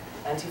to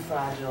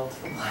Anti-Fragile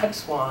to The Black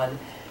Swan.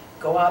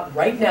 Go out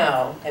right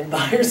now and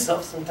buy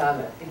yourself some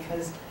Taleb,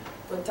 because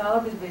what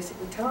Taleb is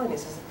basically telling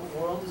us is that the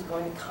world is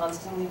going to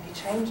constantly be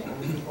changing.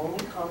 The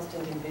only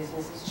constant in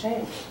business is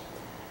change.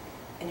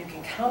 And you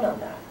can count on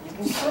that. You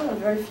can count on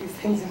very few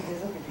things in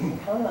business, but you can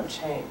count on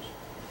change.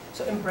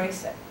 So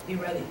embrace it. Be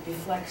ready. Be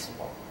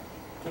flexible.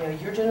 You know,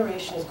 your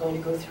generation is going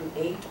to go through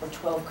 8 or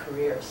 12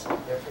 careers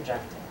they're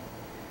projecting.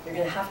 You're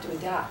going to have to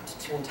adapt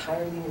to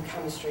entirely new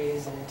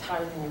chemistries and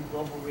entirely new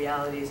global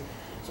realities.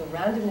 So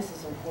randomness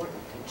is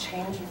important, and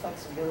change and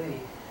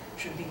flexibility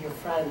should be your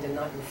friend and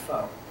not your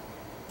foe.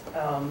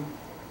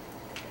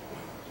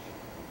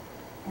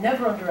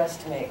 Never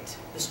underestimate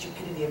the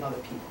stupidity of other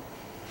people,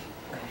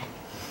 okay?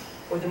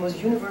 Or the most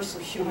universal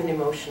human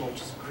emotion,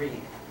 which is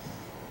greed.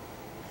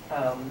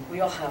 We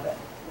all have it.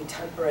 We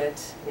temper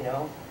it, you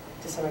know,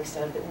 to some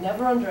extent, but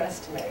never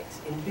underestimate,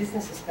 in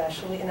business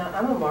especially. And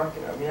I'm a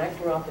marketer. I mean, I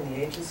grew up in the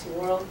agency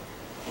world,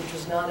 which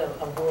was not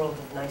a world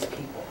of nice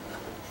people.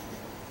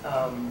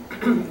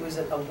 It was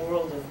a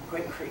world of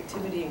great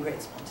creativity and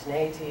great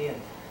spontaneity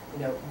and, you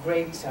know,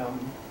 great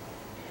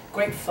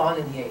fun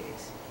in the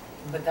 80s.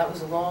 But that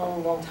was a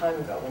long time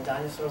ago, when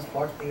dinosaurs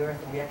walked the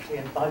earth and we actually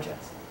had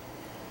budgets.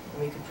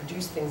 And we could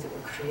produce things that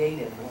were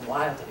creative and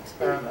wild and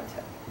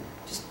experimental.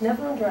 Just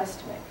never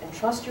underestimate, and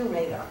trust your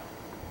radar.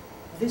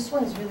 This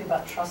one is really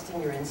about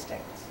trusting your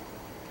instincts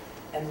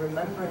and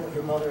remembering what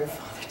your mother and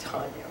father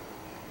taught you.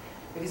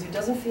 Because if it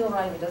doesn't feel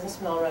right, if it doesn't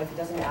smell right, if it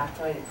doesn't act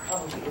right, it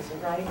probably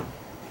isn't right.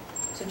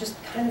 So just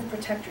kind of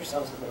protect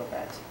yourselves a little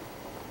bit.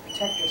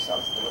 Protect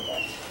yourselves a little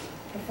bit.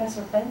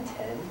 Professor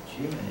Benton.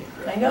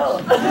 I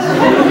know.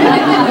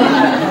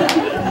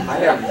 I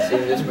haven't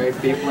seen this many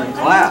people in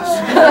class.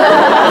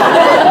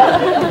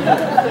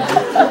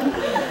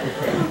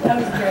 That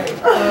was great.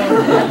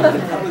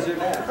 How was your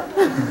dad?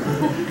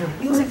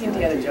 He looks like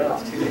Indiana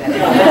Jones, too.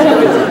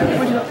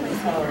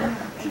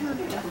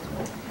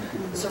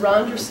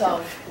 Surround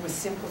yourself with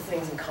simple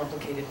things and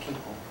complicated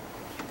people.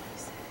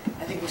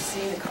 I think we're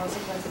seeing the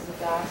consequences of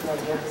that in our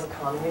global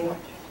economy.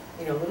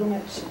 You know, a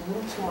little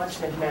too much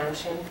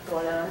McMansion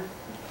going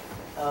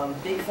on.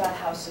 Big fat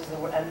houses that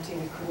were empty,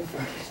 we couldn't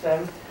furnish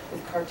them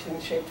with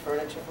cartoon-shaped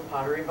furniture from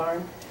Pottery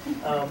Barn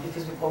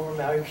because we've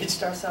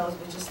over-marriaged ourselves.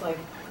 But just like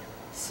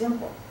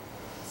simple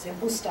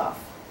stuff.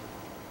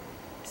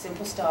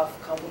 Simple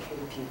stuff,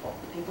 complicated people.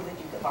 People that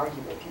you could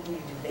argue with, people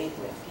you debate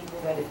with, people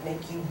that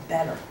make you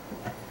better.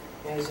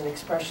 You know, there's an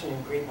expression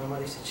in Greek, my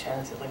mother used to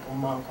chant it like a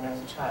monk when I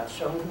was a child.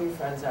 Show me who your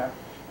friends are,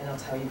 and I'll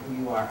tell you who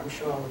you are. I'm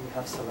sure all of you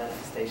have some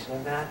manifestation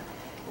of that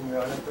in your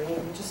own upbringing.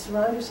 But just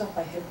surround yourself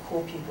by hip,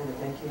 cool people that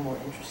make you more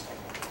interesting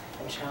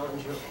and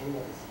challenge your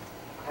opinions,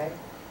 okay?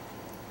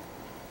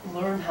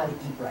 Learn how to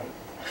eat right.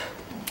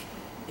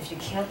 If you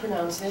can't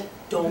pronounce it,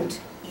 don't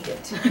eat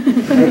it.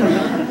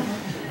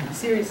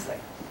 Seriously.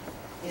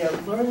 You know,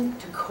 learn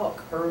to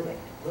cook early.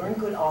 Learn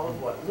good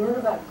olive oil. Learn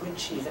about good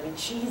cheese. I mean,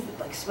 cheese that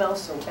like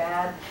smells so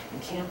bad, you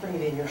can't bring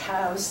it in your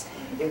house.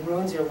 It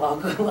ruins your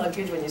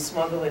luggage when you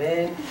smuggle it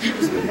in.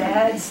 There's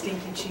bad,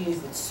 stinky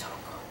cheese that's so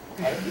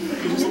good.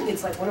 Okay?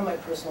 It's like one of my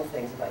personal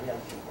things about young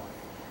people.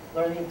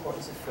 Learn the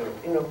importance of food.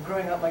 You know,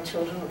 growing up, my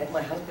children and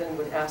my husband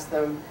would ask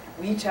them.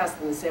 We each asked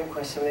them the same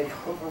question when they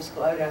come home from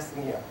school. I would ask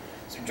them, you know,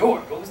 "So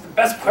George, what was the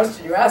best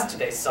question you asked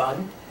today,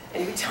 son?"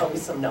 And he would tell me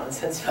some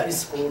nonsense about his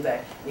school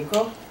day.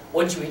 Nico,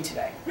 what did you eat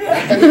today?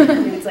 I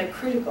mean, it's like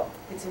critical.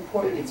 It's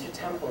important. It's your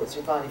temple. It's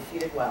your body.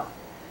 Feed it well.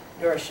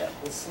 Nourish it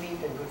with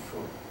sleep and good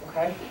food.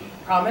 Okay?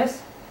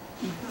 Promise?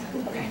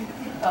 Okay.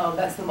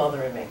 That's the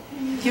mother in me.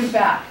 Give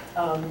back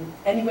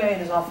anyway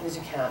and as often as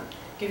you can.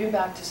 Giving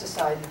back to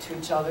society, to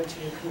each other, to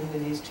your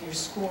communities, to your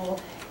school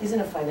isn't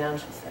a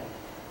financial thing.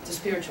 It's a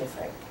spiritual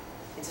thing.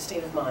 It's a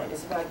state of mind.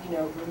 It's about, you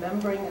know,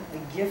 remembering the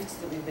gifts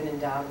that we've been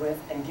endowed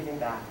with and giving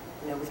back.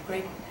 You know, with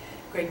great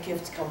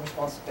gifts come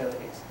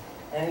responsibilities.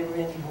 And I think we're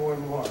going to need more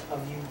and more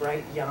of you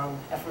bright, young,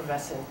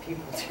 effervescent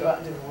people to go out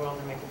into the world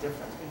and make a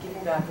difference. But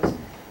giving back is,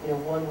 you know,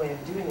 one way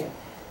of doing it.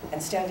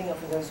 And standing up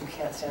for those who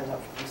can't stand up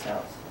for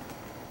themselves.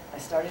 I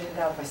started it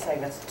out by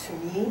saying that's, to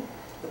me,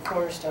 the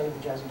cornerstone of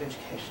the Jesuit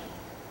education.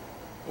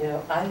 You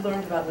know, I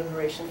learned about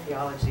liberation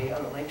theology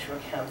on the Lakeshore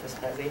campus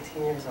when I was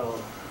 18 years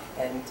old.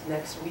 And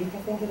next week,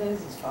 I think it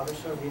is Father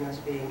Sorvino is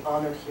being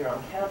honored here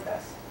on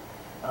campus.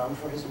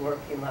 for his work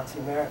in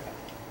Latin America.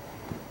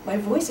 My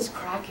voice is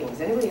cracking.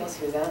 Does anybody else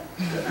hear that?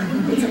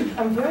 It's like,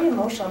 I'm very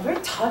emotional. I'm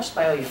very touched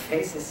by all your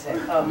faces.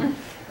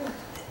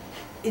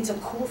 It's a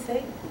cool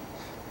thing,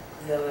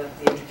 the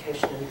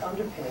education and the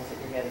underpinnings that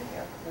you're getting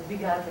here. I'm a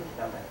big advocate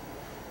of it.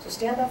 So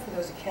stand up for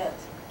those who can't.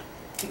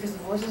 Because the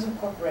voices of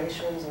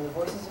corporations and the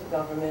voices of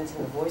governments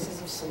and the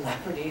voices of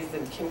celebrities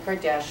and Kim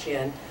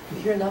Kardashian, we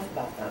hear enough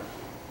about them.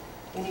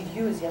 We need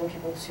you as young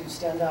people to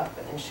stand up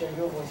and share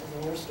your voices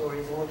and your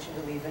stories and what you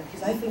believe in,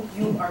 because I think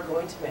you are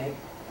going to make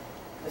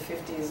the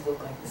 50s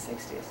look like the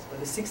 60s, or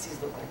the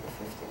 60s look like the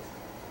 50s.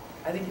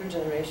 I think your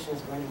generation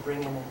is going to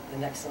bring in the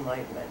next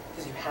enlightenment,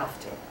 because you have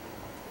to.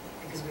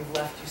 Because we've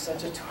left you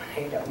such a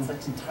tornado and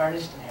such a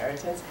tarnished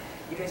inheritance,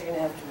 you guys are going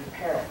to have to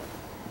repair it.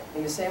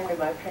 In the same way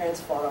my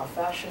parents fought off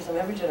fascism,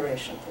 every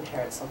generation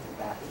inherits something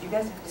bad. But you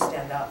guys have to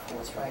stand up for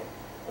what's right,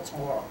 what's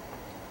moral.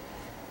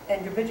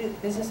 And your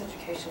business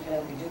education can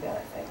help you do that,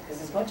 I think.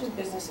 Because as much as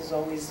business is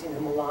always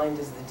maligned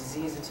as the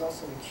disease, it's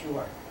also the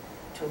cure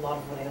to a lot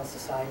of what ails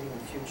society in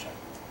the future.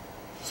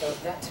 So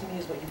that to me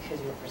is what you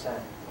kids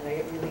represent. And I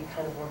get really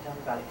kind of worked up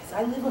about it. Because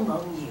I live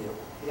among you.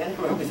 You gotta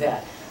remember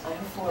that. I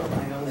have 4 of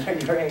my own that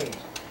are your age.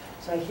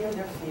 So I hear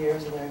their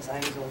fears and their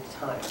anxieties all the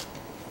time.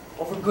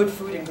 Over good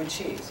food and good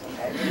cheese,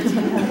 okay?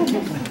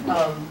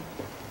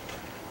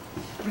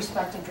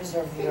 Respect and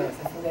preserve the earth.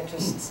 I think that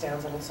just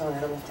stands on its own.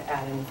 I don't have to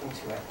add anything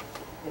to it.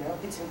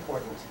 It's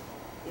important.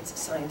 It's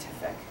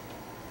scientific.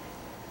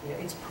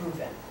 It's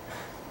proven.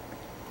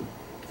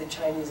 The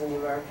Chinese and the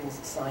Americans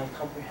signed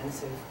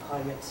comprehensive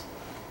climate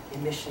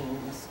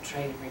emissions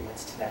trade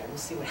agreements today. We'll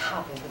see what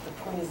happens, but the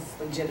point is it's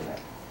legitimate.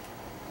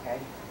 Okay?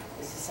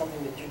 This is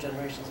something that your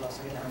generation is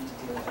also going to have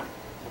to deal with.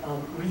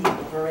 Read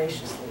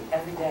voraciously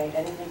every day,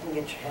 anything you can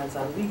get your hands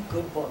on. Read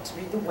good books.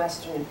 Read the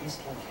Western and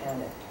Eastern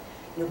canon.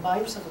 Buy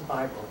yourself a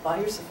Bible. Buy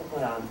yourself a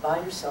Quran. Buy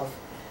yourself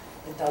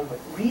the Talmud.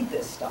 Read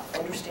this stuff,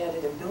 understand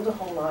it, and build a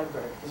whole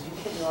library. Because you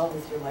kids are on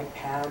with your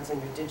pads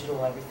and your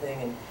digital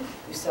everything, and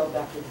you sell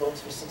back your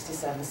books for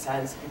 67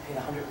 cents. You pay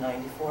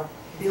 $190 for.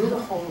 Build a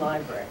whole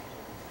library.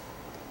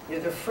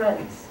 They're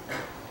friends.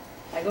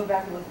 I go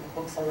back and look at the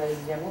books I read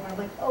as a young woman. I'm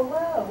like, oh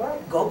wow,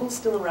 right. Gogol's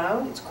still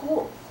around. It's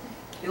cool.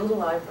 Build a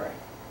library.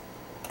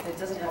 And it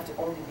doesn't have to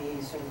only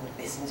be sort of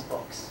the business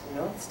books,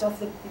 stuff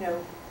that,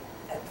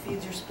 that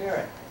feeds your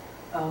spirit.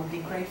 Be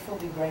grateful,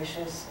 be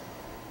gracious,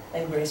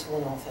 and graceful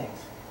in all things.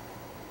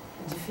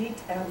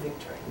 Defeat and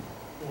victory,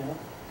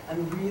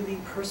 I'm really,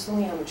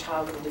 personally, I'm a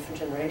child of a different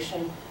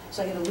generation,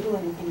 so I get a little,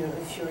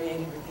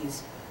 infuriated with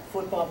these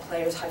football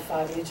players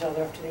high-fiving each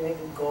other after they make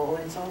a goal,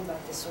 and it's all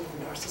about this sort of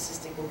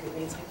narcissistic look at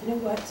me. It's like, you know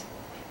what?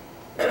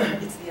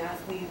 It's the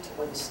athlete,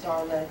 or the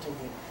starlet, or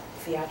the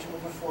theatrical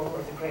performer,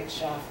 or the great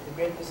chef, or the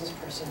great business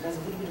person who has a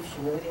little bit of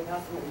humility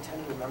about them that we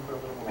tend to remember a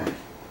little more.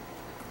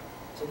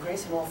 So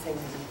grace in all things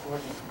is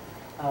important.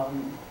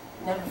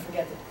 Never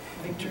forget that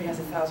victory has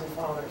 1,000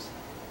 fathers,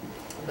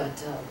 but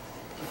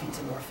defeat's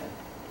an orphan.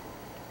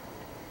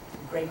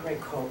 Great,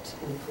 great quote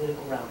in the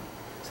political realm.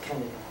 It's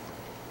Kennedy.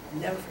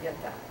 Never forget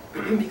that,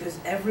 because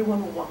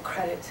everyone will want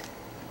credit,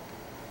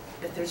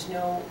 but there's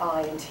no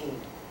I in team.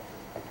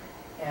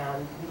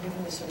 And we live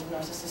in this sort of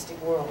narcissistic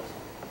world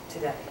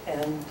today,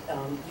 and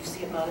you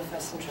see it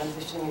manifest and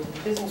transitioning into the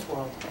business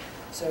world.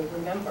 So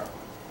remember,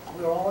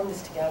 we're all in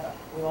this together.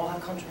 We all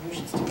have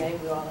contributions to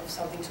make. We all have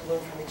something to learn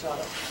from each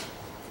other.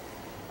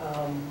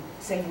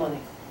 Save money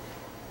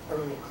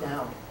early,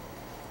 now.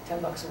 $10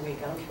 a week,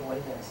 I don't care what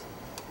it is.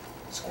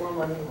 Squirrel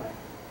money away.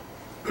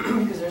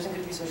 Because there isn't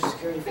going to be Social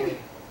Security for you.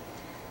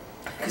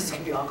 Because it's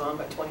going to be all gone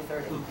by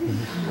 2030.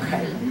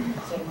 Okay?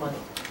 Save money.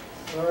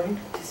 Learn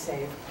to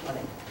save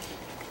money.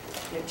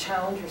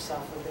 Challenge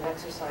yourself with an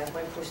exercise.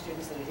 My poor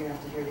students that are here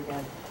have to hear it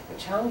again. But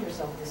challenge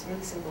yourself with this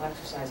really simple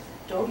exercise.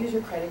 Don't use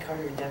your credit card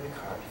or your debit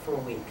card for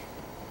a week.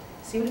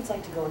 See what it's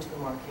like to go into the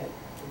market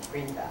with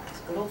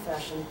greenbacks, good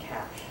old-fashioned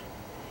cash,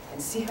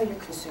 and see how your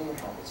consumer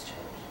habits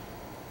change.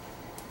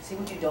 See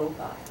what you don't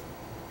buy.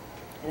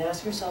 And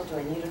ask yourself, do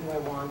I need or do I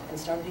want? And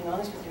start being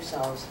honest with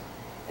yourselves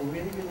and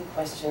really, really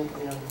question,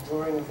 the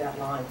blurring of that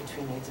line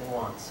between needs and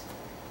wants.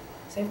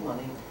 Save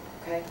money,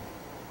 okay?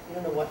 You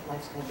don't know what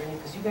life's going to bring you,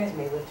 because you guys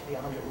may live to be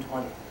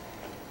 120.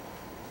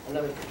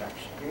 Another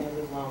projection. You're going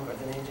to live longer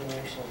than any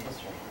generation in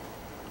history.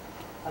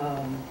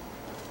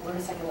 Learn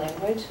a second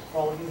language. For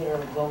all of you that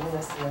are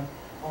globalists and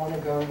I want to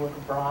go and work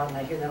abroad, and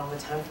I hear that all the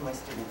time from my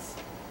students.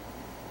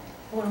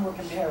 I want to work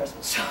in Paris.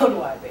 Well, so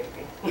do I,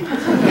 baby.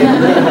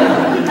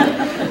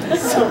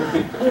 So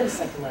learn a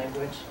second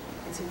language.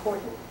 It's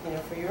important,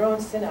 for your own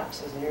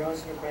synapses and your own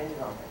sort of brain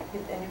development,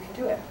 and you can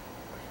do it.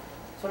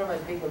 It's one of my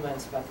big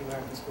laments about the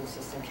American school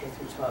system, K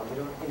through 12.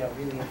 We don't,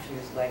 really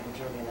infuse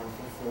language early enough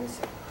in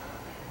fluency.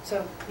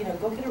 So,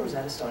 go get a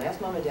Rosetta Stone. Ask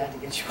Mom and Dad to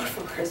get you one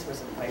for Christmas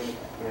and play with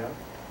it,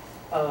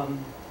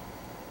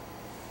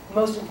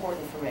 Most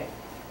important for me,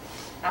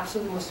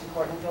 absolutely most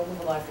important, don't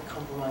live a life that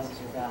compromises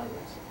your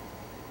values.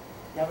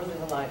 Never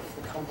live a life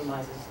that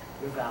compromises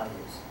your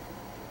values.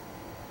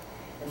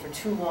 And for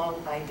too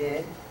long, I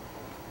did.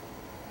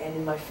 And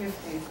in my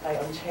 50s, I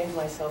unchained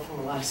myself from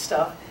a lot of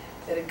stuff.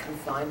 that it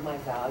confined my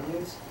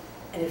values,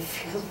 and it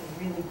feels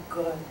really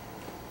good.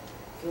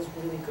 It feels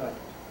really good.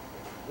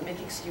 You make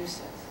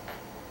excuses.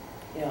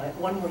 You know,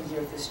 one more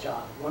year at this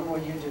job, one more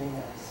year doing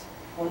this,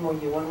 one more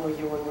year, one more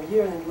year, one more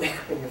year, and then you wake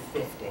up and you're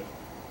 50.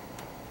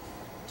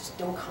 Just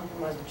don't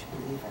compromise what you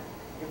believe in.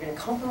 You're going to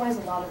compromise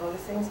a lot of other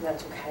things, and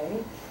that's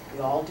okay. We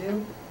all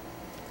do.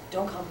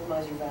 Don't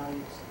compromise your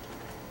values,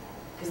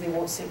 because they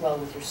won't sit well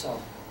with your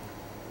soul.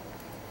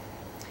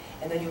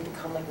 And then you'll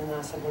become like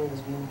Nenad said, one of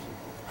those moon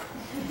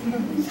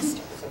people.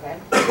 Sisters, okay?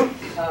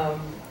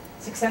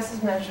 Success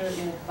is measured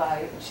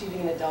by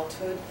achieving in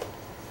adulthood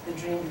the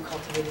dream you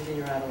cultivated in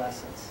your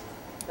adolescence.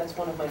 That's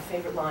one of my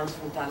favorite lines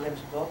from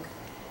Taleb's book,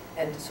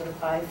 and sort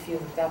of I feel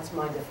that that's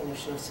my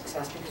definition of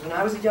success, because when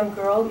I was a young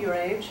girl, your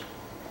age,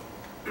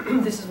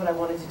 this is what I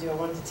wanted to do. I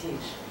wanted to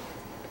teach.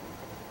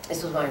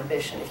 This was my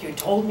ambition. If you had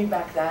told me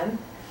back then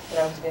that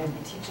I was going to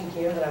be teaching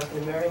here, that I was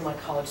going to marry my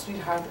college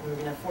sweetheart, that we were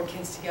going to have 4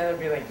 kids together, I'd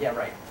be like, yeah,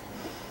 right.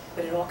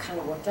 But it all kind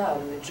of worked out,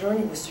 and the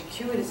journey was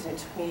circuitous, and it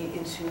took me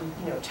into,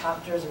 you know,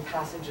 chapters and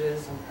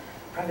passages and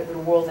private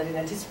little worlds I didn't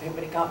anticipate,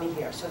 but it got me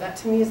here. So that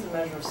to me is the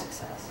measure of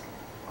success,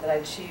 that I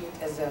achieved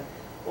as an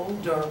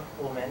older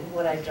woman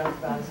what I dreamt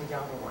about as a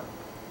younger one.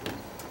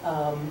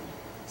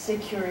 Stay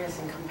curious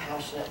and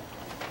compassionate,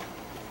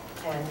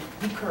 and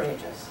be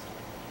courageous.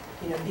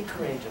 You know, be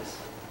courageous.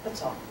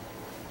 That's all.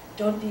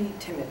 Don't be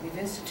timid. We've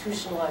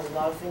institutionalized a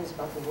lot of things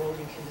about the world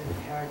your kids have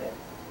inherited,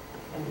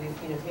 and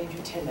we've, you know, made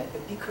you timid.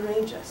 But be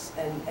courageous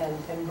and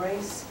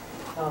embrace.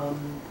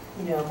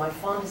 You know, my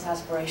fondest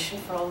aspiration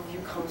for all of you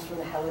comes from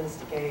the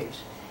Hellenistic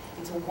age.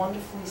 It's a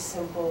wonderfully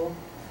simple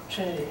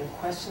trinity of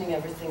questioning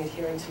everything,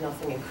 adhering to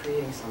nothing, and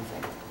creating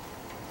something.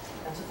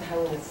 That's what the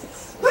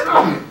Hellenists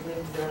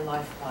lived their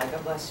life by.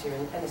 God bless you,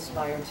 and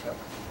aspire to.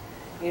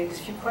 You know, because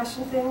if you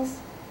question things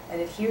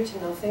and adhere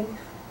to nothing,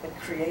 but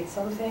create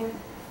something,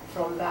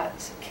 from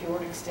that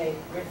chaotic state,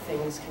 great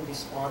things can be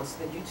spawned, so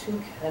that you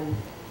too can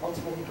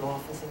ultimately go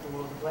off and set the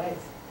world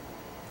ablaze.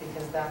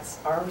 Because that's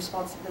our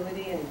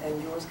responsibility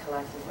and yours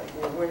collectively.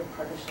 You know, we're in a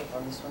partnership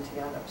on this one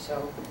together.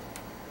 So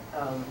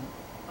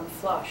I'm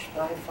flush,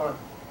 but I had fun.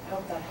 I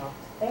hope that helped.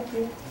 Thank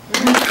you.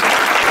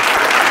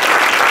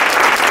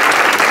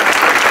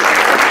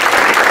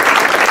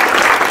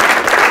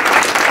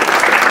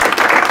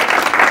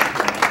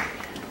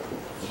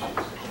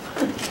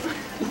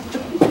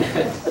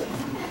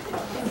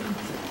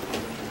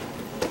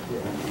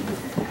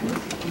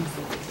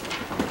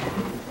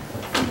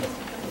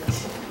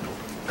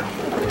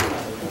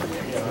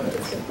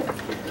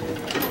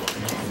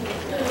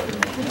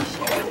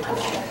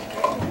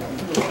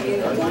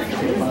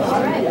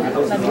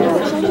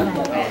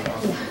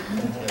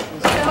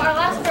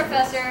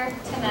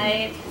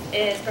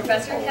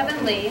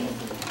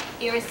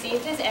 He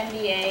received his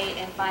MBA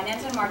in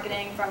Finance and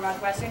Marketing from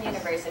Northwestern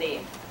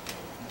University.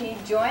 He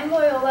joined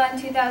Loyola in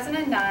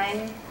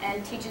 2009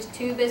 and teaches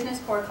 2 business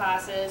core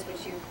classes,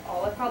 which you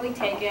all have probably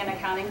taken,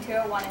 Accounting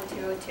 201 and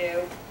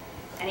 202.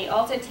 And he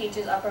also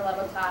teaches upper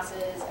level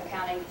classes,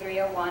 Accounting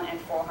 301 and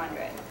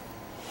 400.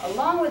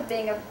 Along with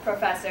being a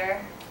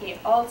professor, he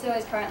also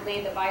is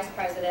currently the Vice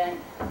President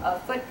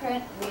of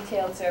Footprint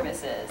Retail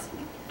Services.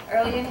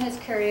 Early in his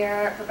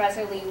career,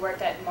 Professor Lee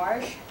worked at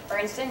Marsh,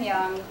 Ernst &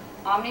 Young,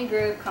 Omni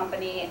Group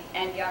Company,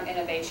 and Young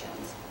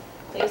Innovations.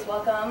 Please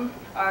welcome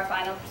our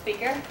final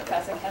speaker,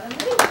 Professor Kevin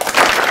Lee.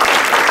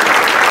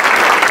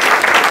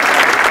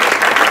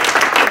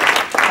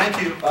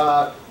 Thank you.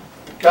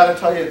 Got to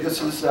tell you, this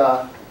is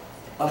a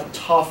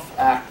tough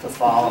act to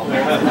follow.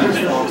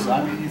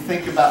 I mean, you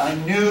think about, I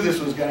knew this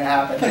was going to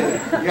happen.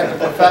 You got the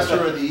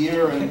Professor of the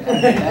Year and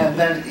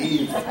then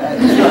Eve.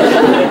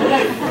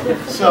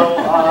 So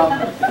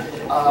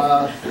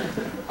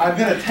I'm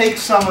going to take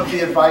some of the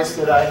advice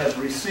that I have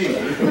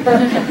received,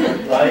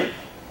 right?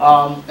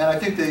 And I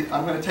think that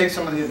I'm going to take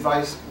some of the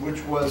advice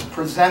which was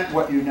present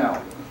what you know.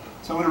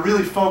 So I'm going to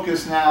really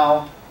focus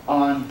now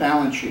on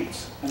balance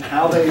sheets and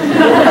how they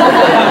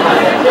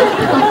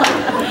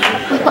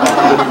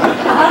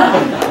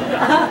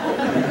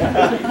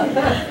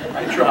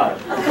I tried.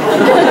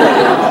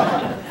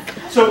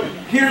 So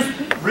here's,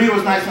 Rhea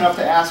was nice enough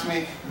to ask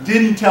me,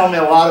 didn't tell me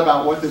a lot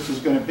about what this was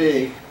going to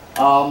be,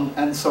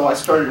 and so I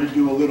started to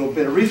do a little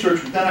bit of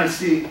research, but then I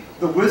see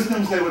the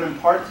wisdoms they would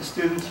impart to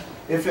students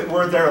if it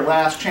were their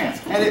last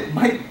chance, and it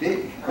might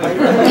be. Right?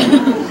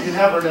 You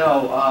never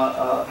know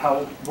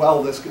how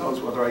well this goes,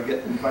 whether I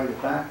get invited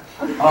back.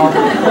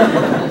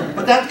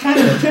 But that's kind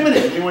of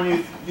intimidating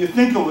when you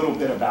think a little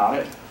bit about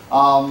it.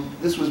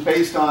 This was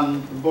based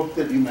on the book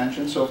that you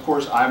mentioned, so of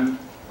course I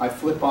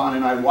flip on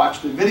and I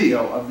watch the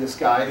video of this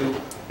guy who,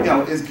 you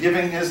know, is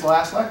giving his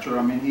last lecture.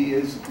 I mean, he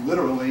is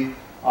literally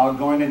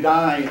going to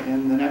die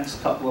in the next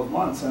couple of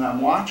months, and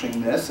I'm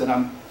watching this and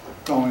I'm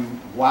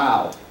going,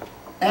 wow.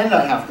 And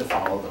I have to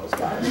follow those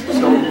guys.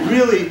 So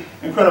really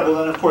incredible.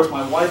 Then of course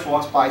my wife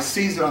walks by,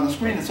 sees it on the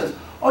screen and says,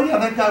 oh yeah,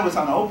 that guy was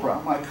on Oprah.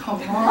 I'm like, come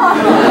on.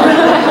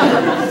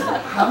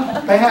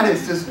 How bad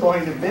is this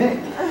going to be?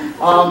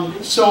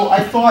 So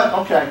I thought,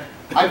 okay,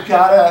 I've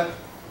got to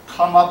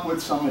come up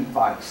with some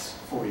advice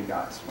for you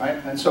guys,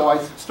 right? And so I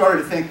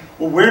started to think,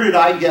 well, where did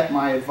I get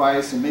my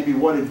advice, and maybe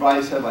what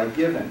advice have I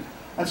given?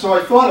 And so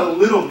I thought a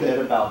little bit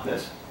about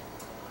this.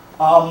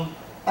 And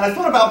I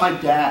thought about my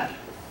dad.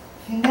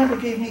 He never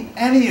gave me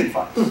any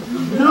advice,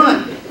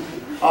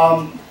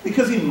 none,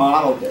 because he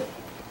modeled it.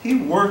 He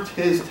worked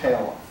his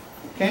tail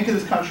off. Came to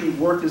this country,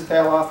 worked his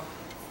tail off,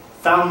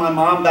 found my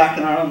mom back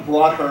in Ireland,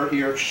 brought her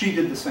here. She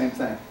did the same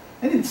thing.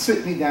 They didn't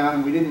sit me down,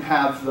 and we didn't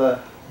have the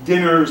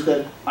dinners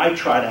that I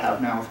try to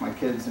have now with my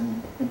kids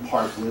and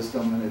impart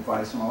wisdom and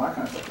advice and all that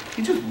kind of stuff.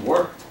 He just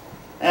worked.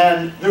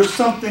 And there's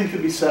something to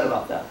be said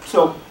about that.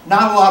 So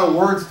not a lot of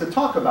words to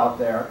talk about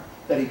there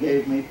that he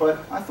gave me,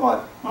 but I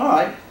thought, all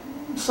right,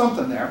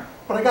 something there.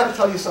 But I got to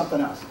tell you something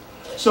else.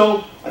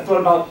 So I thought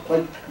about,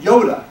 like,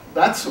 Yoda.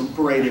 That's some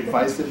great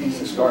advice that he's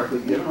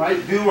historically given,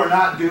 right? Do or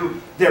not do,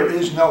 there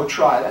is no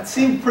try. That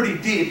seemed pretty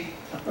deep,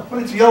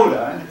 but it's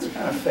Yoda, and it's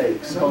kind of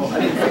fake, so I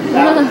didn't think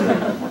that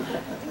was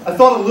it. I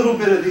thought a little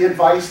bit of the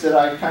advice that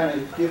I kind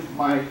of give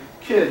my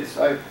kids.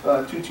 I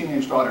have 2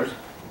 teenage daughters,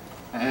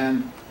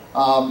 and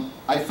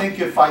I think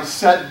if I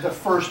said the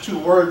first 2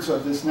 words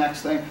of this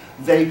next thing,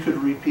 they could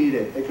repeat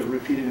it. They could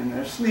repeat it in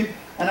their sleep.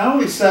 And I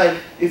always say,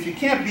 if you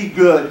can't be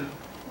good,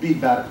 be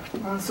better.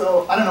 And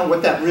so I don't know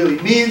what that really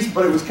means,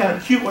 but it was kind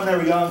of cute when they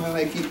were young, and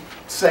they keep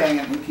saying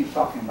it and we keep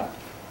talking about it.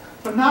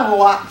 But not a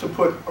lot to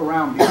put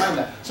around behind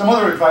that. Some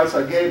other advice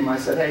I gave them, I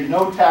said, hey,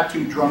 no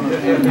tattoo drummer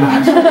in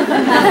Max.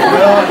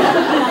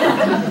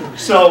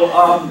 So,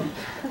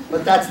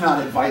 but that's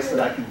not advice that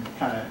I can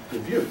kind of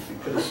give you,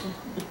 because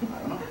I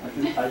don't know,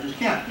 I just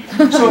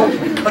can't. So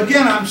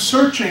again, I'm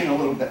searching a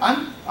little bit.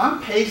 I'm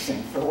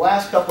pacing for the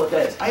last couple of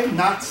days. I have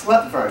not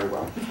slept very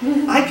well.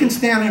 I can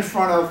stand in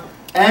front of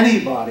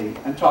anybody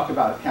and talk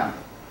about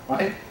accounting,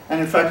 right? And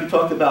in fact, you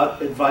talked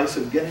about advice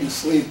of getting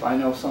sleep. I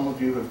know some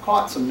of you have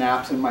caught some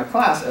naps in my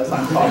class as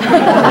I'm talking.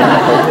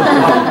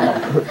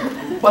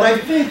 But I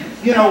think,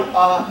 you know,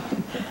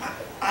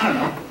 I don't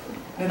know.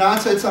 Nenad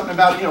said something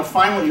about, you know,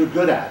 find what you're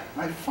good at.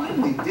 I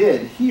finally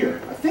did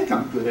here. I think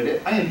I'm good at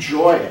it. I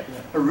enjoy it.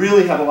 I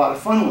really have a lot of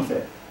fun with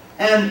it.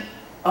 And,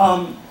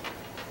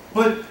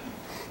 but,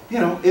 you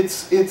know,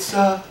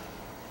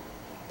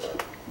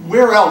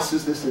 where else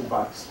is this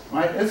advice,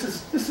 right? This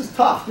is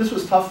tough. This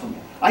was tough for me.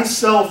 I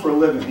sell for a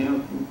living. You know,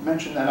 you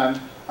mentioned that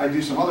I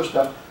do some other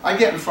stuff. I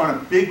get in front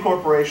of big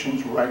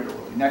corporations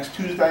regularly. Next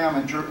Thursday I'm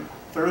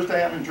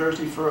in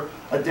Jersey for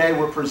a day.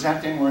 We're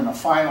presenting. We're in the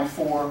Final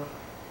Four.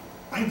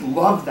 I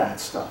love that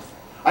stuff.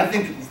 I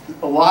think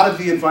a lot of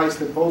the advice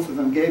that both of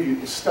them gave you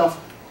is stuff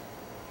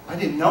I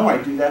didn't know I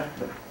do that,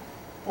 but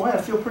boy, I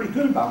feel pretty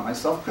good about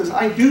myself because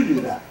I do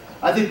that.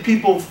 I think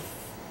people,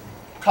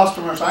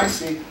 customers I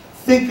see,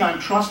 think I'm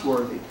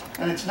trustworthy,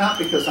 and it's not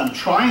because I'm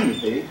trying to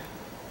be,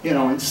 you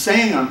know, and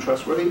saying I'm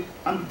trustworthy.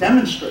 I'm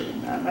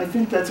demonstrating that, and I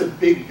think that's a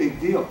big, big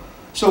deal.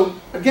 So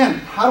again,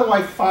 how do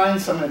I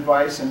find some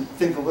advice and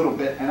think a little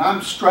bit? And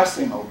I'm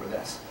stressing over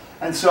this,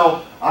 and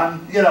so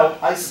you know,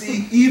 I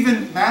see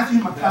even Matthew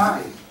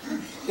McConaughey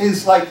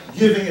is like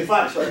giving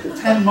advice, like the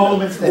 10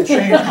 moments that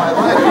changed my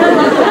life.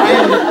 I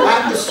am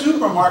at the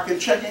supermarket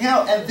checking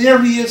out, and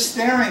there he is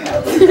staring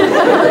at me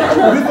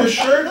with a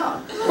shirt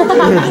on.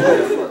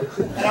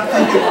 And I'm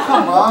thinking,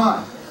 come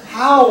on,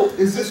 how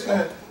is this going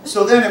to...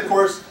 So then, of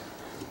course,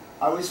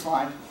 I was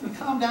fine.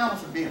 Calm down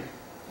with the beer.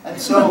 And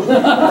so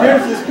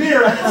there's this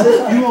beer, and it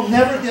says, you will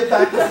never get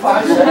back to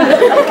 5 seconds.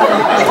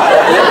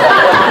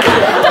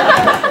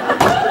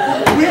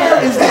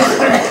 Where is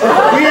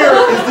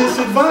this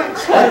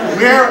advice? Like,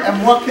 where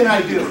and what can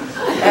I do?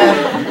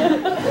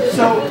 And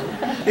so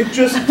it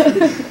just,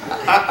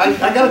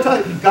 I got to tell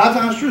you, God's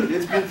honest truth,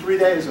 it's been 3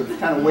 days of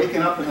kind of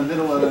waking up in the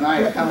middle of the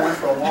night. I kind of went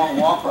for a long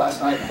walk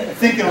last night,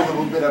 thinking a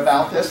little bit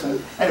about this, and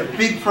had a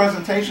big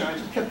presentation. I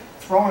just kept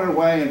throwing it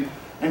away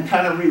and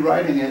kind of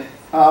rewriting it.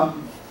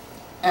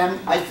 And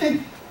I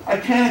think I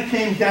kind of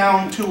came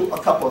down to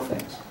a couple of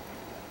things.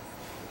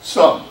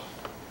 So,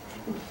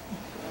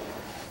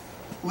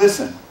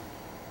 listen.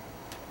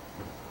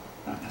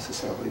 Not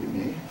necessarily to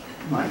me,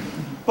 right?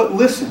 But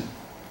listen.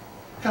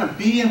 Kind of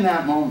be in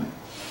that moment.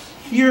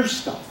 Hear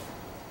stuff.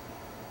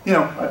 You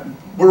know,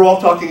 we're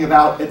all talking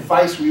about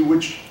advice we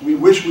wish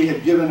we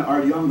had given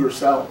our younger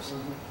selves.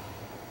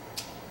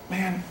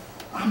 Man,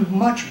 I'm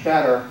much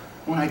better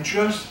when I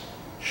just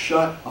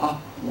shut up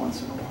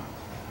once in a while.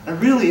 I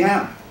really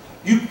am.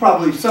 You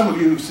probably, some of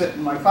you who sit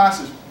in my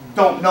classes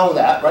don't know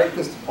that, right?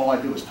 Because all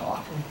I do is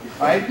talk,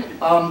 right?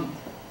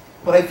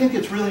 But I think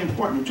it's really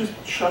important to just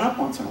shut up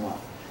once in a while.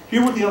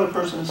 Hear what the other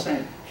person is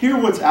saying. Hear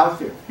what's out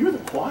there. Hear the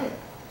quiet.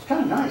 It's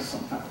kind of nice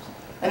sometimes.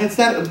 And it's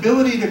that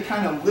ability to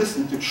kind of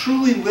listen, to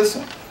truly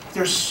listen.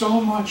 There's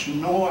so much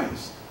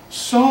noise.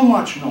 So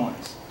much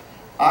noise.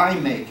 I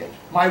make it.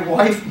 My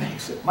wife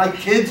makes it. My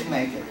kids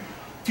make it.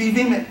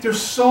 TV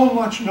there's so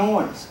much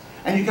noise.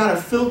 And you got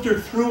to filter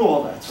through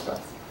all that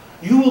stuff.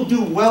 You will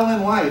do well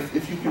in life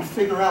if you can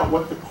figure out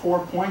what the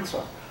core points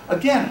are.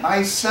 Again,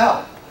 I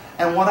sell.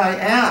 And when I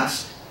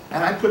ask,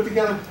 and I put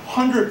together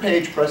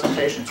 100-page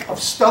presentations of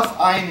stuff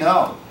I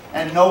know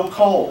and know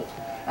cold.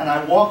 and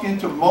I walk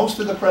into most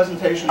of the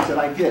presentations that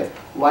I give,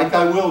 like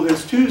I will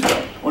this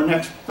Tuesday, or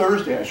next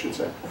Thursday, I should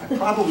say. I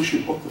probably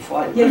should book the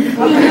flight. I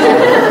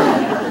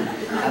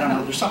don't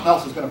know, there's something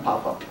else that's going to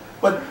pop up.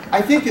 But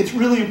I think it's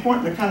really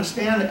important to kind of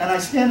stand, and I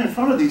stand in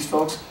front of these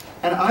folks,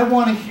 and I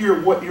want to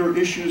hear what your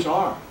issues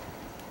are.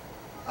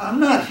 I'm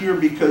not here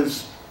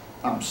because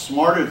I'm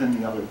smarter than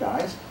the other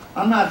guys.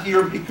 I'm not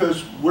here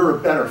because we're a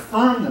better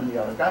firm than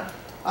the other guy.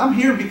 I'm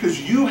here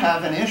because you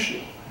have an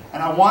issue,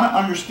 and I want to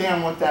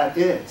understand what that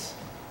is.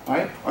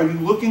 Right? Are you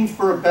looking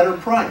for a better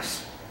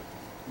price?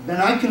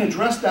 Then I can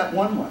address that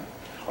one way.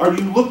 Are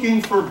you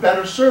looking for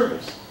better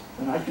service?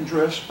 Then I can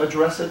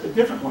address it a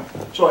different way.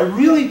 So I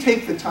really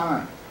take the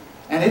time,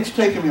 and it's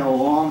taken me a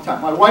long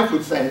time. My wife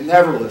would say,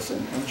 never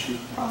listen, and she's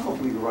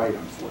probably right,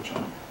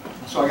 unfortunately.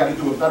 So I got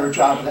to do a better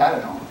job of that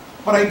at home.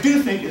 But I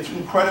do think it's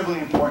incredibly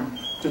important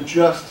to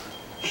just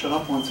shut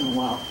up once in a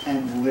while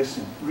and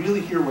listen.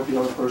 Really hear what the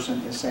other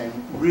person is saying.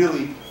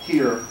 Really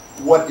hear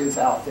what is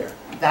out there.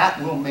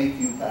 That will make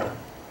you better.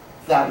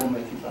 That will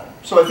make you better.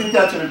 So I think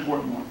that's an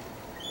important one.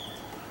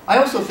 I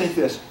also think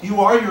this.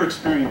 You are your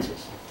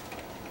experiences.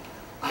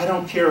 I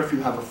don't care if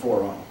you have a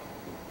 4.0.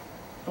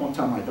 Don't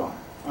tell my daughter.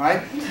 All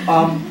right?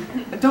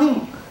 I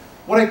don't.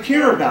 What I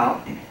care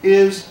about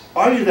is,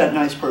 are you that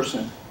nice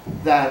person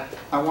that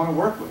I want to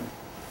work with?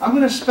 I'm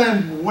going to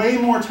spend way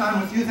more time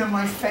with you than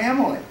my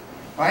family.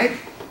 Right?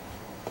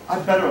 I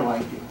better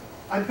like you.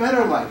 I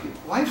better like you.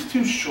 Life's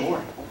too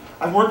short.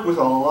 I've worked with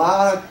a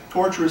lot of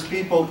torturous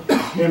people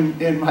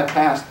in my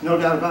past, no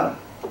doubt about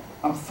it.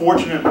 I'm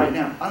fortunate right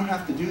now. I don't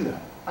have to do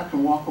that. I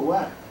can walk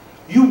away.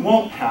 You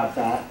won't have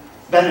that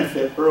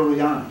benefit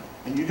early on,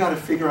 and you got to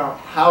figure out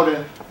how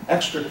to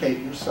extricate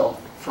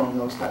yourself from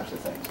those types of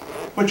things.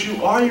 But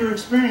you are your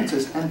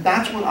experiences, and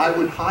that's what I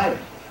would hire,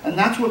 and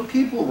that's what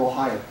people will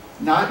hire.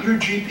 Not your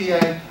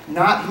GPA,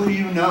 not who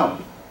you know.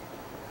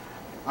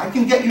 I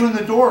can get you in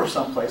the door of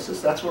some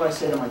places. That's what I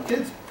say to my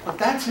kids. But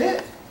that's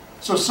it.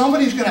 So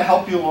somebody's going to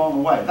help you along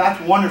the way.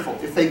 That's wonderful.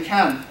 If they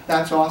can,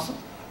 that's awesome.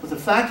 But the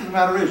fact of the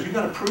matter is, you've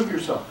got to prove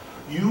yourself.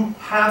 You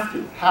have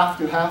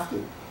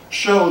to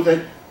show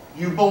that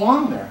you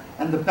belong there.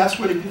 And the best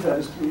way to do that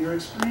is through your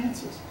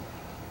experiences.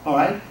 All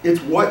right? It's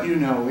what you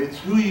know. It's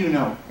who you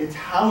know. It's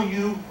how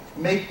you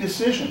make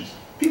decisions.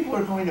 People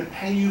are going to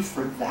pay you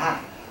for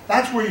that.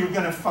 That's where you're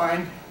going to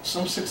find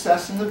some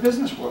success in the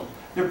business world.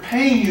 They're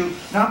paying you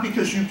not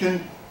because you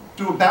can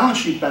do a balance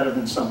sheet better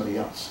than somebody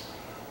else.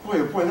 Boy,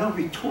 oh boy, that would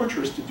be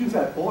torturous to do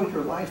that all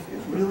your life. It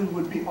really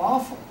would be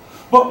awful.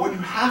 But what you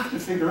have to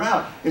figure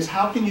out is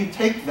how can you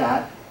take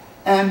that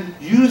and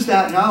use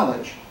that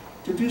knowledge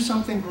to do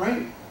something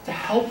great, to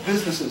help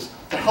businesses,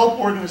 to help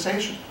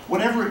organizations,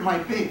 whatever it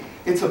might be.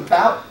 It's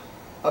about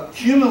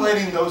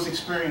accumulating those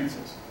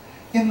experiences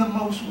in the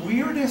most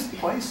weirdest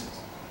places.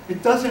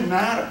 It doesn't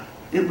matter.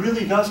 It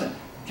really doesn't.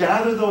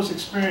 Gather those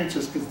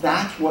experiences because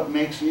that's what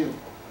makes you.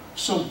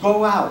 So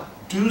go out,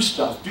 do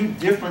stuff, do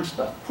different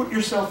stuff. Put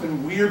yourself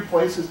in weird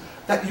places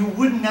that you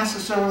wouldn't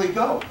necessarily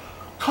go.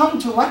 Come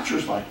to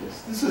lectures like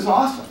this. This is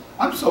awesome.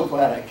 I'm so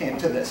glad I came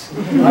to this.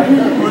 Right?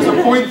 There was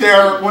a point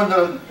there when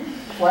the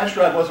flash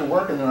drive wasn't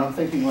working and I'm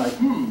thinking like,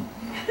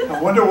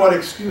 I wonder what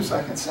excuse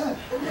I can say.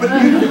 But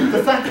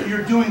the fact that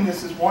you're doing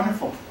this is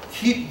wonderful.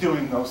 Keep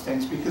doing those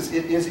things because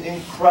it is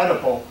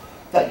incredible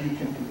that you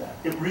can do that.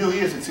 It really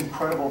is. It's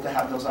incredible to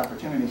have those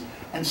opportunities.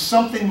 And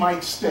something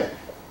might stick.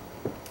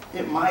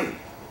 It might.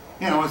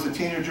 You know, as a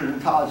teenager in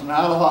college,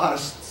 not a lot of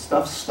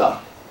stuff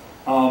stuck.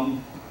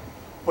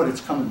 But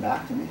it's coming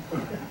back to me.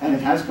 And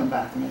it has come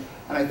back to me.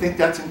 And I think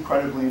that's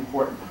incredibly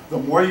important. The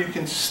more you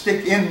can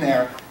stick in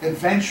there,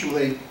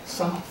 eventually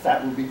some of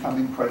that will become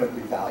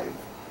incredibly valuable.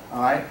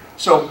 All right?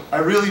 So I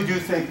really do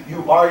think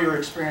you are your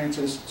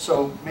experiences,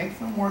 so make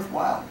them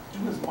worthwhile.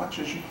 Do as much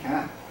as you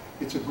can.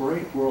 It's a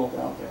great world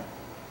out there.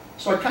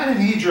 So I kind of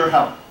need your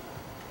help.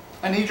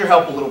 I need your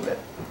help a little bit.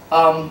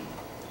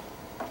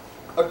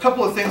 A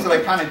couple of things that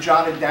I kind of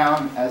jotted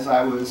down as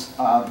I was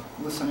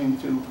listening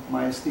to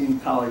my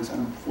esteemed colleagues, and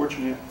I'm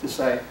fortunate to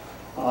say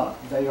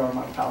they are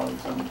my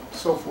colleagues. I'm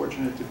so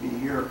fortunate to be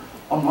here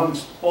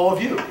amongst all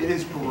of you. It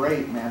is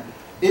great, man.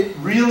 It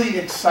really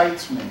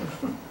excites me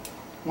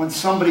when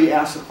somebody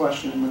asks a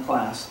question in the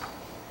class.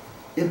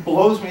 It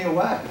blows me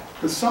away,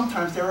 because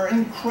sometimes there are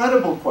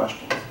incredible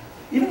questions.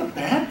 Even the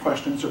bad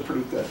questions are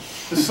pretty good.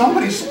 Because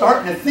somebody's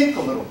starting to think a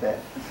little bit,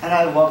 and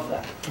I love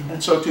that.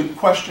 And so to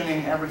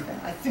questioning everything,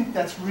 I think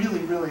that's really,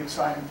 really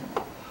exciting to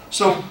me.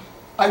 So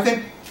I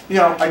think, you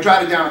know, I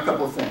jotted down a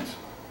couple of things.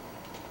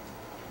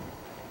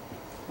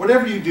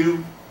 Whatever you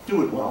do,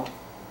 do it well.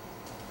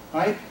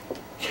 Right?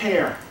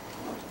 Care.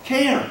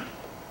 Care.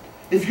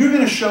 If you're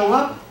going to show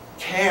up,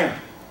 care.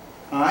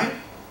 All right?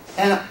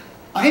 And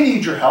I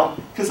need your help,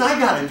 because I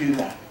got to do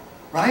that.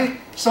 Right?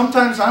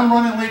 Sometimes I'm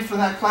running late for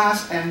that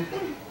class, and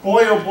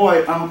boy, oh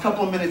boy, I'm a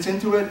couple of minutes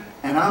into it,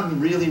 and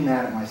I'm really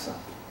mad at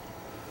myself.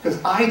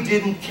 Because I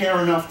didn't care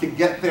enough to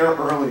get there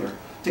earlier,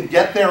 to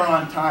get there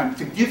on time,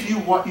 to give you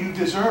what you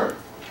deserve,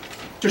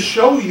 to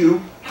show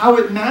you how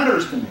it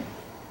matters to me.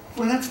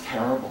 Boy, that's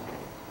terrible.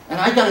 And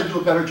I got to do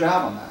a better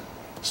job on that.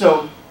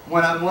 So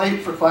when I'm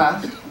late for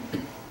class,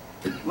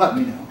 let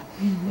me know,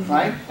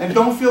 right? And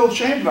don't feel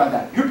ashamed by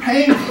that. You're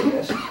paying for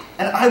this,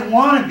 and I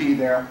want to be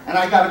there, and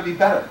I got to be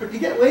better. But you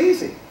get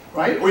lazy,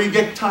 right? Or you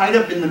get tied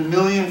up in the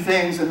million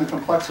things and the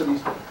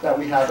complexities that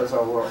we have as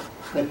our world.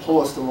 They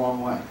pull us the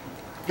wrong way.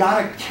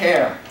 Got to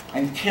care,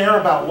 and care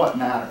about what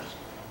matters.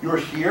 You're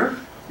here,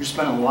 you're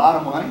spending a lot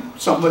of money,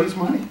 somebody's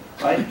money,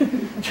 right?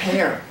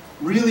 Care,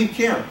 really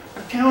care.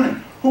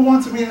 Accounting, who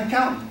wants to be an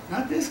accountant?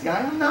 Not this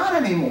guy, I'm not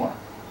anymore.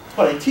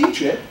 But I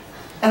teach it,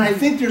 and I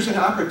think there's an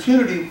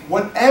opportunity,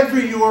 whatever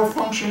your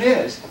function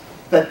is,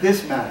 that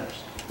this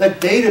matters, that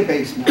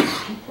database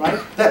matters, right?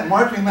 That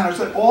marketing matters,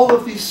 that all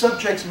of these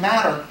subjects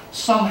matter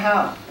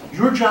somehow.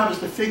 Your job is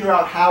to figure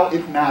out how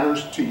it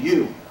matters to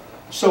you.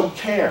 So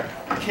care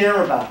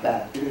about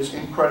that. It is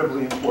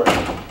incredibly important.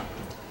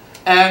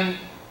 And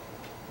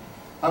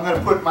I'm going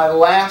to put my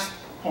last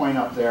point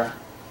up there.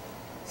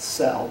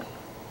 Sell.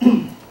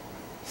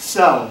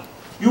 Sell.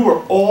 You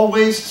are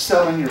always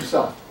selling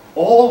yourself.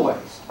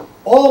 Always.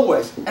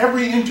 Always.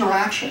 Every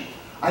interaction.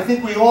 I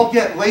think we all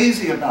get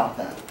lazy about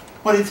that.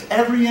 But it's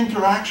every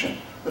interaction.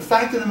 The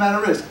fact of the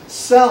matter is,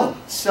 sell.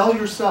 Sell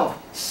yourself.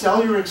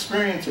 Sell your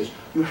experiences.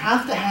 You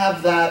have to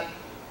have that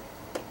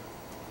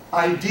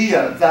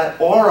idea, that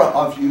aura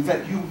of you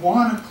that you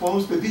want to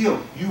close the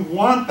deal. You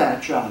want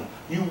that job.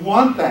 You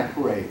want that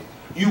grade.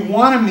 You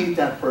want to meet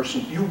that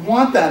person. You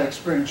want that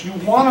experience. You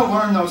want to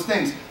learn those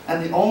things.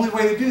 And the only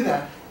way to do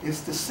that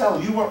is to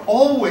sell. You are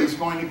always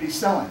going to be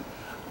selling.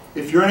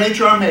 If you're an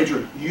HR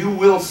major, you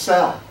will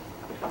sell.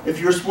 If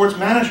you're a sports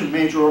management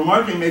major or a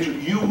marketing major,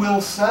 you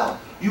will sell.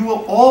 You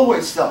will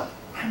always sell.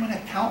 I'm an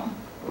accountant,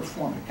 or a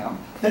former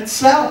accountant, that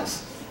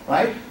sells,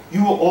 right?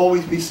 You will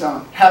always be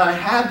selling. Had I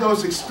had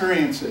those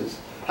experiences,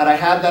 had I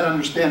had that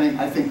understanding,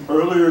 I think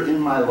earlier in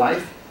my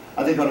life,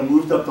 I think I would have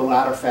moved up the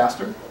ladder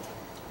faster.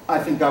 I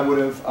think I would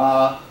have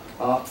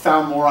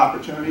found more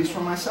opportunities for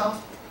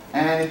myself.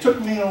 And it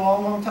took me a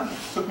long, long time. It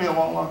took me a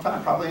long, long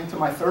time, probably into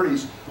my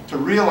 30s, to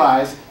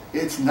realize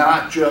it's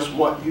not just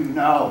what you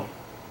know.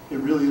 It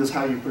really is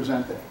how you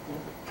present it.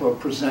 For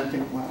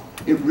presenting well.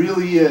 It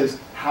really is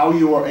how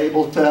you are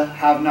able to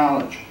have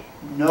knowledge,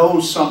 know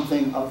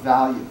something of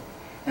value.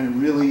 And it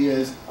really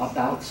is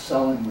about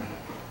selling that.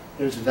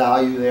 There's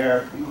value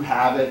there. You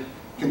have it.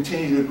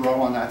 Continue to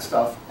grow on that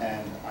stuff.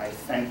 And I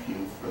thank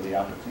you for the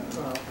opportunity.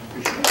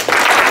 Appreciate it.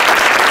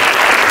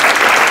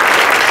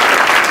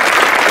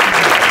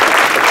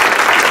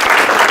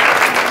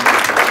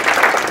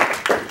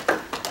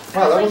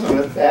 Wow, that wasn't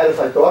as bad as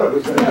I thought it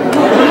was going to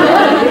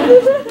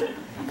be.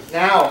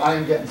 Now I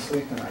am getting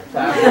sleep tonight. I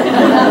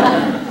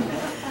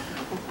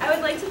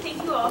would like to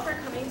thank you all for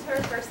coming to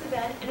our first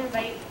event and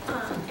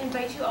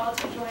invite you all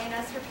to join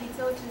us for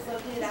pizza, which is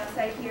located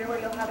outside here, where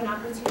you'll have an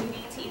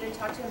opportunity to either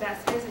talk to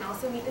ambassadors and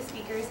also meet the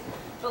speakers.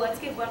 But let's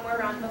give one more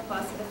round of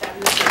applause to the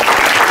fabulous speakers.